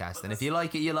podcast. And if you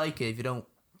like it, you like it. If you don't.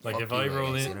 Like if I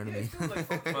roll in, you know what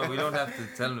I mean? Well, we don't have to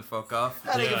tell them to fuck off.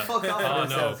 Fuck off.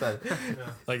 Oh, no.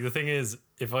 Like the thing is,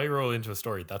 if I roll into a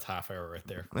story, that's half hour right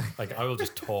there. Like I will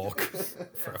just talk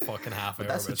for a fucking half hour.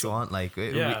 That's what you want, like.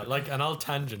 Yeah, like, and I'll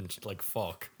tangent like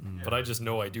fuck, but I just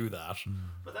know I do that.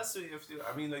 But that's what you have to do.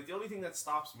 I mean, like the only thing that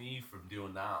stops me from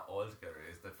doing that altogether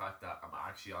is the fact that I'm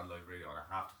actually on live radio and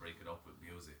I have to break it up with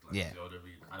music. Like, Yeah. you know what I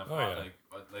mean? And I've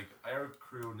got like our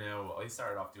crew now. I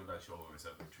started off doing that show with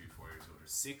myself like 3-4 years ago.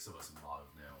 There's 6 of us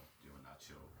involved now doing that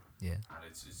show. Yeah. And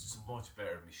it's just a much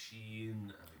better machine,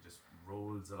 and it just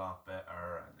rolls a lot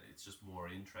better, and it's just more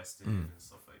interesting and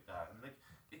stuff like that. And like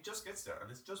it just gets there, and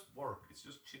it's just work. It's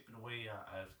just chipping away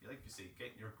at like you say,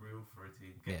 getting your groove for a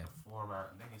thing, getting a format,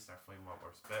 and then you start finding what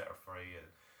works better for you.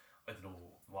 And I don't know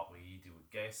what we do with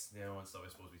guests now and stuff. I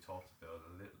suppose we talked about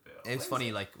it a little bit. It's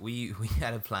funny, like we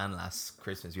had a plan last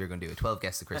Christmas. We were going to do a 12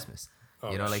 guests of Christmas. Oh,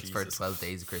 you know, like Jesus. for 12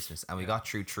 days of Christmas, and we got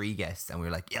through 3 guests, and we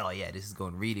were like, yeah, this is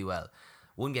going really well.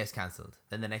 One guest cancelled,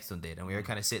 then the next one did, and we were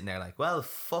kind of sitting there like, well,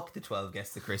 fuck the 12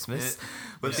 guests of Christmas.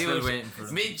 We'll do it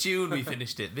mid-June. We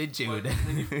finished it mid-June. Well,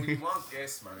 when you want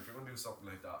guests, man, if you're going to do something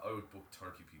like that, I would book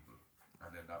 30 people,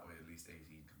 and then that way at least 18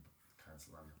 can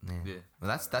cancel on you. Yeah. Well,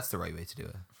 that's the right way to do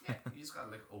it. Yeah, you just gotta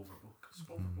like overbook. Just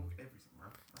overbook everything, man.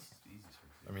 That's the easiest way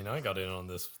to do I mean, I got in on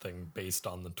this thing based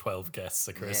on the 12 guests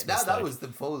at Christmas. Yeah, that like, was the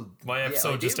full. my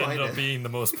episode just ended up it. being the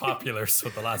most popular, so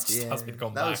the last just has been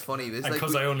come that back. was funny. It's And like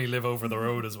because I only live over the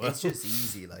road as well. It's just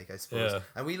easy, like I suppose. Yeah.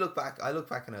 And we look back. I look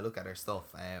back and I look at our stuff.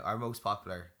 Our most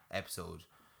popular episode,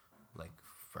 like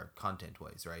for content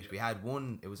wise, right? We had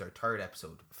one. It was our 3rd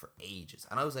episode for ages,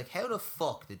 and I was like, how the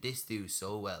fuck did this do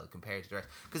so well compared to the rest?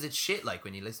 Because it's shit. Like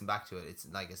when you listen back to it, it's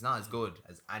like it's not as good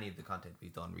as any of the content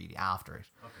we've done really after it.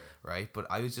 Okay. Right? But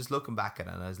I was just looking back at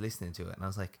it and I was listening to it and I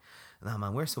was like, nah,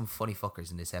 man, we're some funny fuckers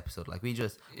in this episode. Like we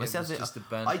just myself. just the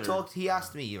I banter. talked. He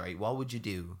asked me, right, what would you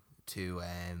do to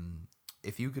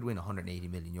if you could win 180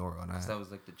 million euro? And That was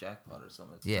like the jackpot or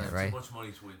something. yeah, it. right. Too much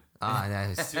money to win.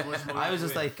 Too much money I was to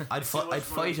just win. like, I'd Too much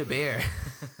fight money. a bear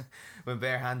with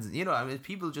bare hands. You know, I mean,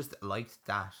 people just liked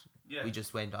that. Yeah. We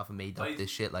just went off and made up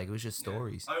this shit. Like it was just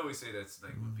stories. I always say that's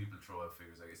like when people throw out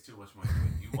figures, like it's too much money to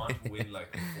win. You want to win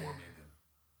like 4 million.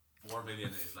 4 million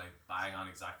is like bang on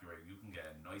exactly right. You can get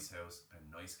a nice house, a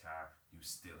nice car. You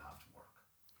still have to work.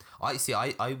 I see.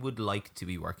 I would like to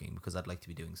be working because I'd like to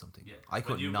be doing something. Yeah, I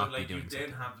could not be doing you something.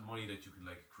 then have the money that you can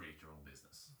like create your own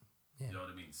business. Yeah. You know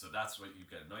what I mean? So that's what you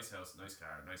get: a nice house, a nice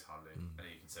car, a nice holiday, and then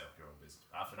you can set up your own business.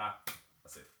 After that,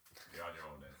 that's it. You're on your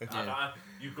own then. After that,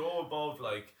 you go above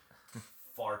like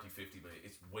 40, 50 million.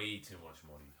 It's way too much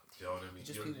money. You know what I mean?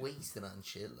 Just be wasting on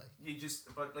shit. Like You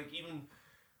just, but like even,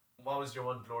 what was your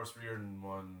one? Dolores Reardon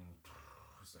one?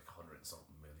 It was like 100 and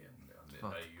something million,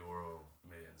 euro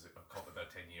millions, about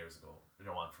 10 years ago.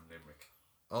 The one from Limerick.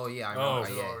 oh yeah, I Oh.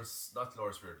 remember. Yeah. Not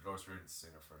Dolores Reardon. Dolores Reardon's the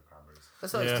singer for the Cranberries.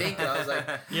 That's what I was Yeah. thinking. I was like,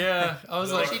 Yeah, I was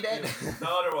No, like, she dead? the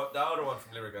other one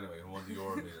from Limerick anyway, who won the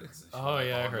Euro Millions. She Oh, won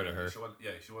yeah, I 100 heard of her.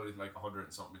 She won like 100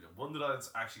 and something million. One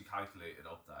that's actually calculated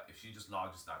up that if she just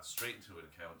lodges that straight into an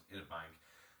account in a bank,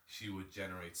 she would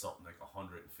generate something like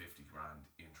 150 grand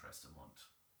interest a month.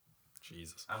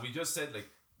 Jesus. And we just said like,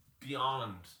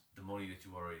 beyond the money that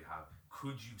you already have,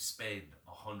 could you spend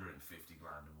 150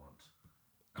 grand a month?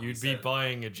 And we You'd be said-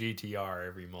 buying a GTR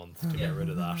every month to get rid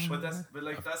of that. But that's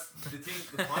the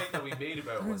thing. The point that we made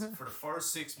about it was for the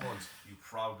first 6 months you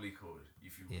probably could,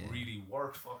 if you really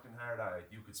worked fucking hard at it,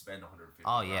 you could spend 150.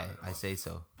 oh grand yeah, in a I month. say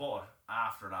so. But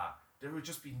after that, there would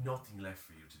just be nothing left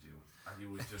for you to do, and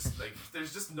you would just like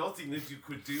there's just nothing that you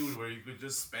could do where you could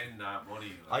just spend that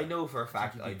money. I know for a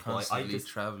fact You'd be I'd constantly just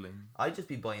traveling. I'd just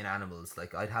be buying animals.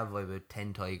 Like I'd have about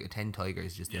 10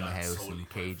 tigers just in my house and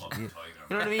cage. You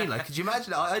know what I mean? Like, could you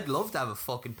imagine? I'd love to have a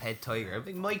fucking pet tiger. I'd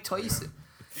be Mike Tyson.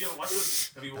 Yeah,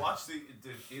 have you watched the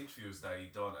interviews that he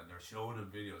done, and they're showing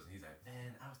him videos, and he's like,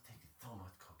 man, I was taking so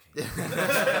much cocaine.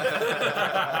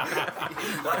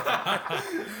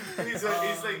 he's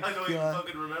like, I know you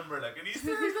fucking remember, like, and he's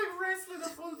like wrestling a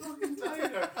full fucking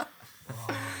tiger.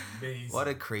 Oh, amazing. What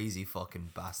a crazy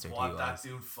fucking bastard What he that was.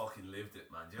 dude fucking lived it,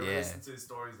 man. Do you ever Yeah. listen to his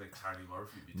stories like Seán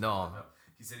Murphy? No.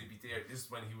 He said he'd be there. This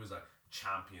is when he was like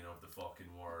champion of the fucking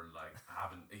world. Like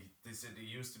they said he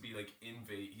used to be like in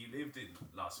Vegas. He lived in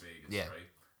Las Vegas, Yeah. right?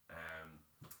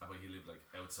 But he lived like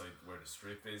outside where the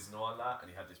strip is and all that. And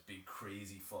he had this big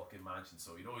crazy fucking mansion.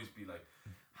 So he'd always be like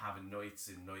having nights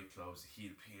in nightclubs.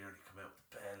 He'd appear, he'd come out with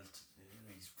the belt.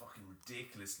 He's fucking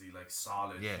ridiculously like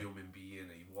solid human being.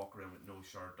 And he'd walk around with no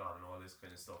shirt on and all this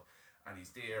kind of stuff. And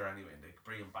he's there anyway, and they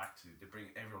bring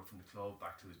everyone from the club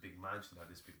back to his big mansion, had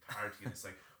this big party, and it's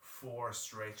like 4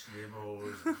 stretch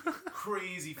limos,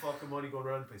 crazy fucking money going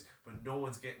around the place, but no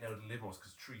one's getting out of the limos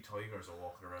because 3 tigers are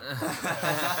walking around.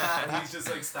 And he's just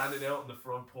like standing out on the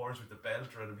front porch with the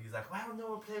belt around him. He's like, "Well, no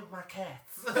one play with my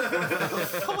cats."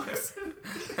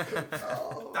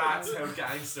 That's how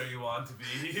gangster you want to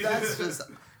be. That's just.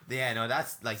 Yeah, no,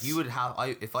 that's like you would have.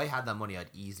 If I had that money,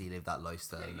 I'd easily live that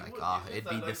lifestyle. Yeah, it'd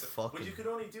be the fucking. But you could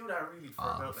only do that really for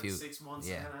about 6 months,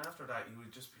 and then after that, you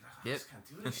would just be like, I just can't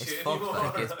do this shit anymore.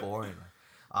 Like, it's boring.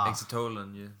 Takes a toll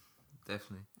on you,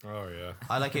 definitely. Oh yeah.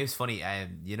 I like it was funny.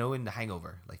 You know, in The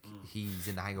Hangover, like he's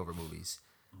in the Hangover movies,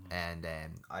 and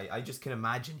I just can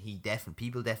imagine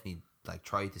people definitely like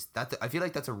try this. I feel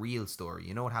like that's a real story.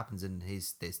 You know what happens in they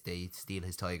steal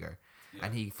his tiger. Yeah.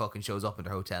 And he fucking shows up in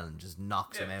their hotel and just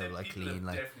knocks him out like clean.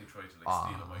 Like definitely try to steal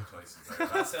a Mike Tyson tiger.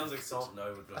 That sounds like something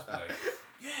I would just be like,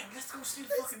 yeah, let's go steal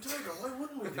the fucking tiger. Why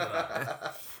wouldn't we do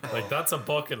that? Like that's a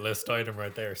bucket list item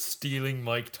right there. Stealing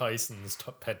Mike Tyson's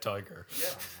pet tiger.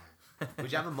 Yeah. Would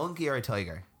you have a monkey or a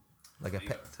tiger? Like a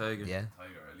pet tiger. Yeah.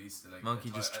 Tiger, at least. Like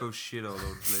monkey just throws shit all over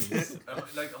the place.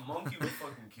 Like a monkey would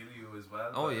fucking kill you as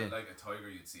well. Oh but yeah. Like a tiger,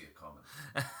 you'd see it coming.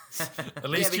 At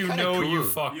least you know cool. You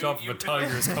fucked up if a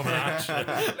tiger's coming at you.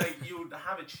 Like you'd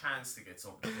have a chance to get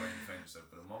something to try and defend yourself,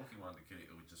 but a monkey wanted to kill you,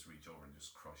 it would just reach over and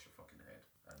just crush your fucking head,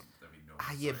 and there'd be no.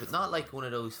 Yeah, but not like one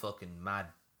of those fucking mad.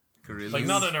 Gorillas. Like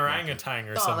not an orangutan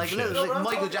or something. Like shit. little, like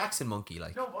Michael Jackson monkey,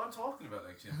 like. No, but I'm talking about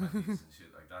like chimpanzees and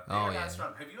shit like that. Oh yeah.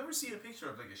 Strong. Have you ever seen a picture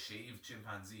of like a shaved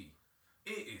chimpanzee?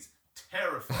 It is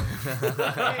terrifying.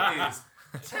 It is.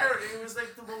 It was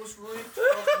like the most ripped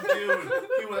fucking dude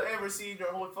you will ever see in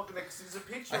your whole fucking. Like, there's a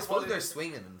picture. I suppose they're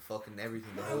swinging and fucking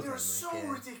everything. The whole they're time, so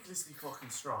ridiculously fucking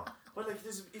strong. But like,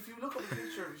 if you look up a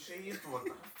picture of a shaved one,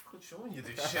 I'm fucking showing you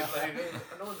this shit. Like,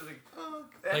 I know that like,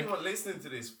 anyone listening to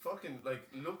this, fucking like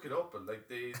look it up and like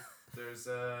there's there's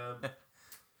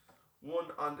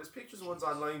pictures of ones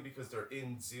online because they're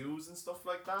in zoos and stuff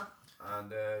like that, and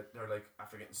they're like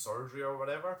after getting surgery or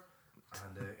whatever,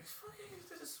 and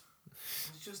it's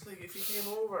just like if you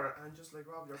came over and just like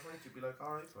robbed your pint, you'd be like,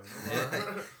 alright, fine.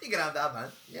 You can have that, man.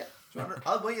 Yeah.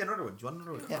 I'll buy you another one. Do you want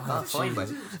another one? Yeah, that's fine,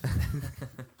 buddy.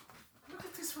 Look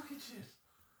at this fucking shit.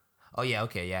 Oh yeah,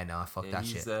 okay, yeah, no, fuck that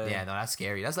shit. Yeah, no, that's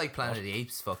scary. That's like Planet of the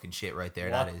Apes fucking shit right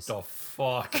there. What that is. the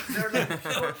fuck?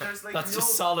 There's like that's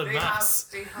just solid mass.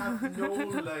 They have no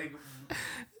like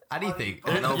anything.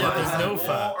 There's no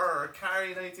fat. Or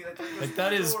carrying anything like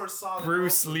that is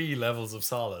Bruce Lee levels of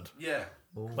solid. Yeah.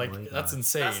 Oh like that's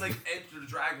insane. That's like Enter the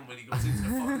Dragon when he goes into the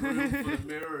fucking room full of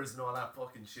mirrors and all that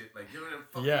fucking shit. Like you know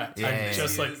fucking and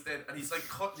just like and he's like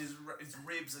cutting his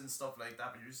ribs and stuff like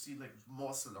that, but you just see like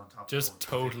muscle on top. Just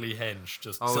totally hinged,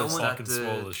 just so fucking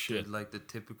swole as shit. Like the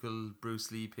typical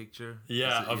Bruce Lee picture.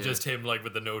 Yeah, of just him like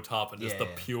with the no top and just the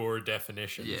pure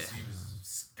definition. Yeah, he was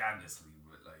scandalously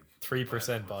like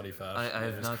 3% body fat. I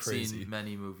have not seen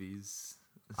many movies.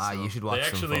 You should watch. They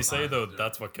actually say though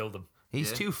that's what killed him.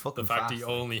 He's too fucking. The fact fast, he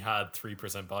only had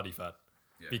 3% body fat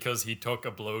because he took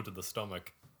a blow to the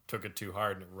stomach, took it too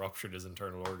hard, and it ruptured his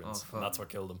internal organs, and that's what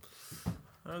killed him.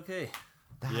 Okay.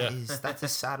 That's a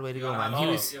sad way to go, man.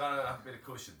 You gotta have a bit of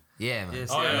cushion. Yeah, man.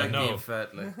 Yes, being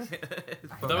fat, like.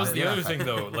 That was the other thing,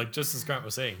 though. Like just as Grant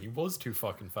was saying, he was too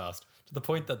fucking fast to the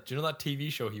point that do you know that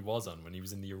TV show he was on when he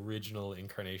was in the original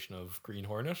incarnation of Green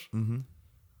Hornet? Mm-hmm.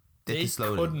 They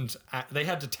couldn't. They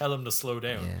had to tell him to slow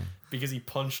down because he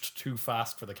punched too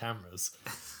fast for the cameras.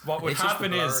 What would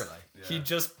happen is he'd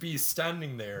just be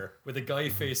standing there with a guy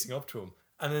facing up to him,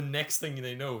 and then next thing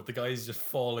they know, the guy's just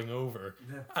falling over,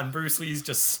 and Bruce Lee's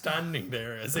just standing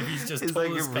there as if he's just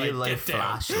told this guy, real life get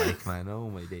down. flash, like, man. Oh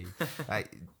my day.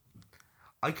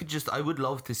 I would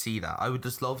love to see that. I would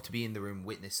just love to be in the room,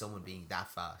 witness someone being that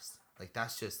fast. Like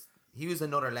that's just. He was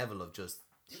another level of just.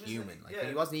 Human, like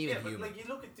he wasn't even human. But like you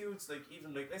look at dudes like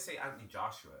even like let's say Anthony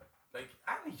Joshua. Like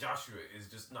Anthony Joshua is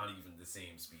just not even the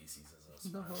same species as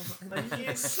us. No, like he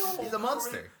is so he's a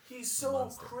monster. He's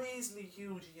so crazily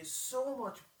huge. He has so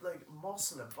much like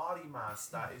muscle and body mass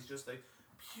that is just like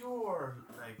pure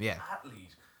like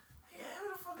athlete. Yeah, who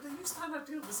the fuck did you stand that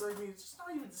dude beside me? It's just not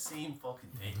even the same fucking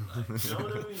thing. Like, you know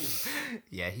what I mean?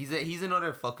 Yeah, he's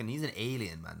another fucking. He's an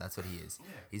alien, man. That's what he is. Yeah.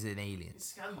 He's an alien. He's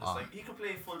scandalous. Like he could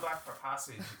play fullback for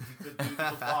passage. He could do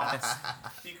the box.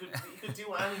 He could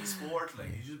do any sport.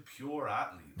 Like he's just pure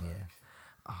athlete. Like.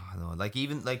 Yeah. Oh no, like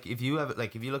even like if you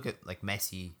look at like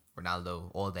Messi, Ronaldo,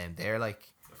 all them, they're like.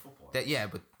 But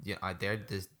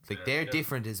they're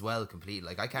different as well, completely.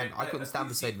 Like I couldn't stand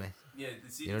beside me. Yeah,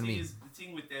 you know what I mean? The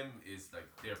thing with them is like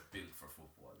they're built for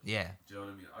football. Yeah. Do you know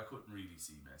what I mean? I couldn't really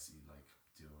see Messi like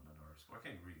doing another sport. I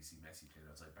can't really see Messi playing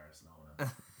outside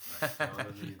Barcelona. Like, you know what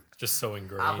I mean? Just so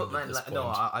ingrained. But man, at this like, point. no,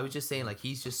 I was just saying, like,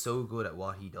 he's just so good at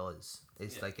what he does.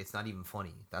 It's like, it's not even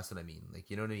funny. That's what I mean. Like,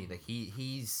 you know what I mean? Like,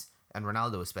 he's, and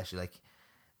Ronaldo especially, like,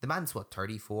 the man's what,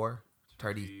 34,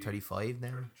 30, 35 now?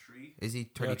 33. Is he Yeah,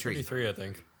 33? 33, I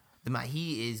think. The man,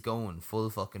 he is going full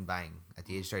fucking bang at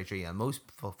the age of 33, and most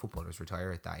footballers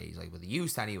retire at that age. Like, well, they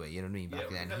used to anyway. You know what I mean? Back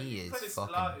then, he is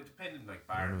fucking. Depending, like,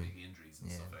 barring big injuries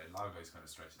and stuff. Like, a lot of guys kind of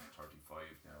stretch to 35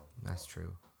 now. That's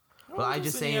true. How But old I'm was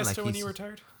just saying, like, when he he's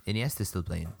retired? Iniesta's still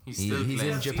playing. He's still he's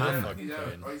playing. in Japan. Fucking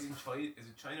playing. He's in China. Is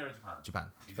it China or Japan? Japan.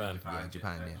 He's Japan. in Japan. Yeah,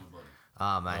 Japan, yeah. good buddy.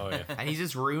 Oh man, Oh, yeah. and he's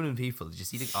just ruining people. Did you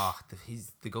see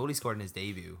the goal he scored in his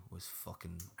debut was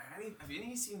fucking. Have any of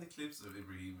you seen the clips of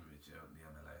Ibrahimovic out in the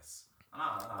MLS?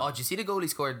 Oh, did you see the goal he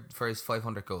scored for his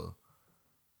 500 goal?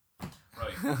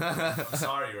 Right. I'm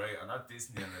sorry, right? I'm not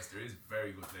dissing the MLS. There is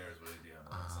very good players within the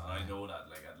MLS. And I know that,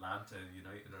 like Atlanta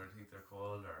United, or I think they're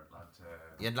called, or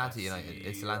Atlanta FC, United.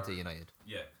 It's Atlanta or- United.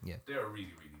 Yeah. Yeah. They're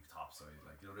really, really top side.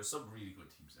 Like, there's some really good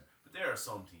teams there. But there are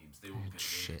some teams, they won't get a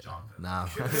Shit. job. Nah.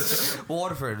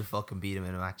 Waterford fucking beat him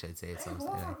in a match, I'd say. It's Hey, something.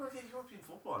 Watford were getting European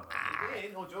football, man. It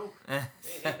ain't no joke. It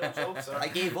ain't no joke, sir. I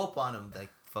gave up on him like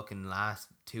fucking last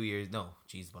 2 years. No,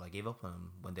 jeez, but I gave up on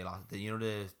him when they lost. You know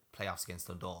the playoffs against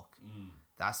Dundalk.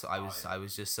 That's I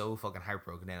was just so fucking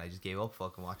heartbroken. Then I just gave up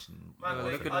fucking watching. Man, Yeah,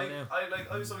 like, look at I, it now.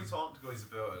 I was only talking to guys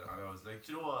about it, and I was like,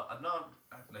 you know what? I'm not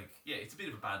like, yeah, it's a bit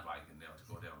of a bandwagon now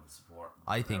to go down and support.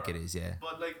 I think it whatever. is, yeah.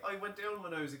 But like, I went down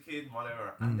when I was a kid and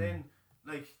whatever, and then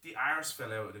like the arse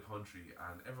fell out of the country,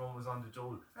 and everyone was on the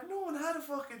dole, and no one had a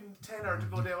fucking tenner to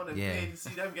go down and pay to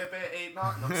see them get bet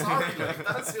 8-0. I'm sorry, like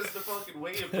that's just the fucking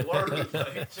way of the world.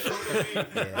 Like, do you know what I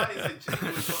mean? That is a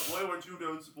genuine. Why weren't you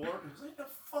down supporting? Because I didn't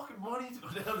have fucking money to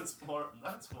go down and support, and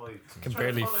that's why. Can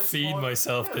barely feed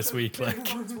myself this week, like.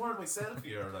 I'm support myself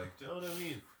here, like, do you know what I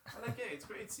mean? And like, yeah, it's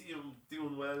great to see him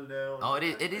doing well now. Oh, it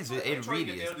is. It I try really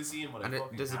to get is. down to see him when And I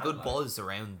fucking there's a can, good like. buzz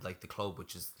around like the club,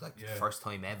 which is like the first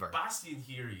time ever. Bastian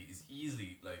Heary is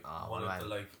easily like one man. of the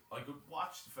like I could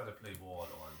watch the fella play ball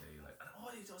all day, like, and all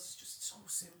he does is just so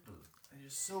simple and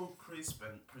just so crisp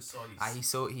and precise.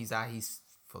 He's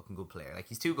fucking good player. Like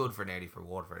he's too good for nearly for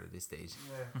Waterford at this stage.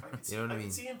 Yeah, I could see, You know what I I mean?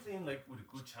 could see him playing like with a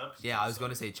good championship. Yeah, I was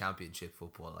going to say championship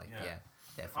football. Like yeah,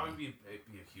 Probably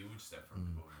definitely. be a huge step for him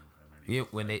to go in the Premier League. Yeah,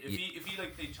 when they- if he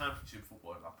like played championship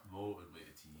football, got promoted with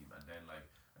a team, and then like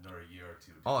another year or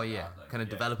two. Oh doing yeah, that, like, kind of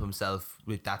develop himself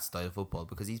with that style of football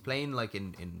because he's playing like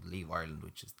in League of Ireland,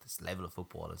 which is this level of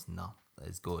football is not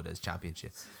as good as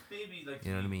Championship. Maybe like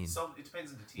You know what I mean? It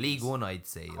depends on the team. League One, I'd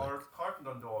say. Like, Cork and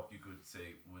Dundalk, you could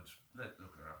say would look.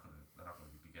 They're not going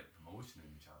to be getting promotion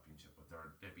in the Championship, but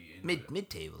they'd be in mid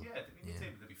table. Yeah, they'd be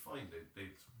mid-table. They'd be fine.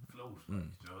 They'd float. Like,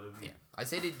 do you know what I mean? Yeah, I'd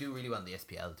say they do really well in the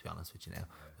SPL. To be honest with you now.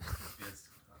 Yeah, it's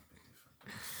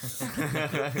a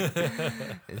bit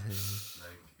different.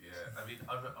 Like, yeah, I mean,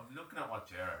 I'm looking at what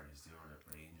Gerrard is doing at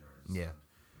Rangers. Yeah.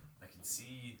 and I can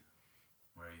see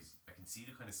I can see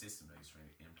the kind of system that he's trying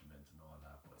to implement and all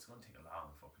that, but it's going to take a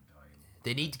long fucking time.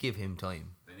 They need to give him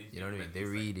time. They need to You know what I mean? give him They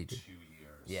at really least, do. like 2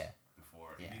 years. Yeah. Before.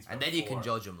 Yeah. He needs And about then you can 4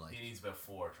 judge him, like. He needs about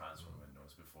 4 transfer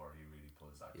windows before he really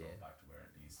pulls that club Yeah. back to where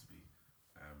it needs to be.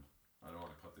 I don't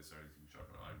want to cut this or anything short,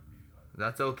 but I really like it.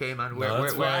 That's okay, man.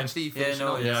 that's We're fine. actually finishing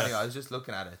up. yeah. Anyway, I was just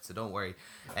looking at it, so don't worry.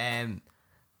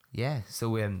 Yeah.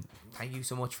 So thank you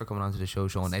so much for coming on to the show,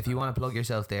 Sean. If you want to plug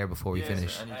yourself there before we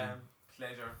finish.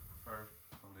 Pleasure for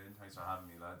coming in. Thanks for having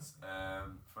me, lads.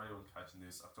 For anyone catching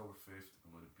this, October 5th,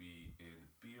 I'm going to be in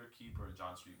Beer Keeper in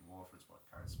John Street in Waterford, Sport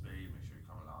Card Spade. Make sure you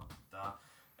come along with that.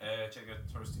 Check out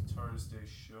Thursday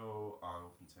show on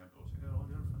Open Tempo. Check out all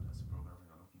the other fantastic programming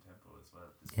on Open Tempo as well.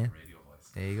 This is the radio voice.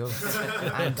 There you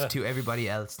go. And to everybody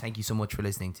else, thank you so much for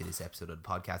listening to this episode of the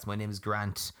podcast. My name is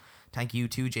Grant. Thank you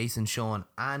to Jason, Sean,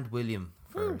 and William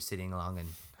for sitting along and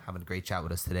having a great chat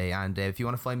with us today. And if you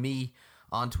want to find me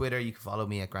on Twitter, you can follow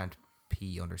me at Grant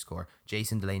P _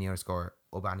 Jason Delaney _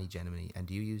 Obani Genemini. And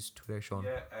do you use Twitter, Sean?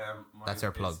 Yeah, That's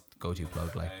our plug. Go-to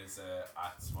plug, like. Is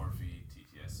at Smurfy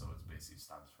TTS, so it basically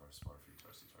stands for Smurfy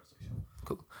Thursday Show.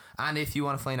 Cool. And if you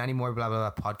want to find any more blah blah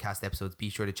blah podcast episodes, be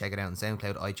sure to check it out on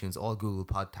SoundCloud, iTunes, all Google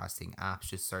podcasting apps.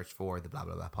 Just search for the blah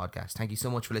blah blah podcast. Thank you so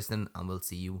much for listening, and we'll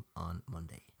see you on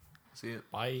Monday. See you.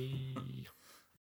 Bye.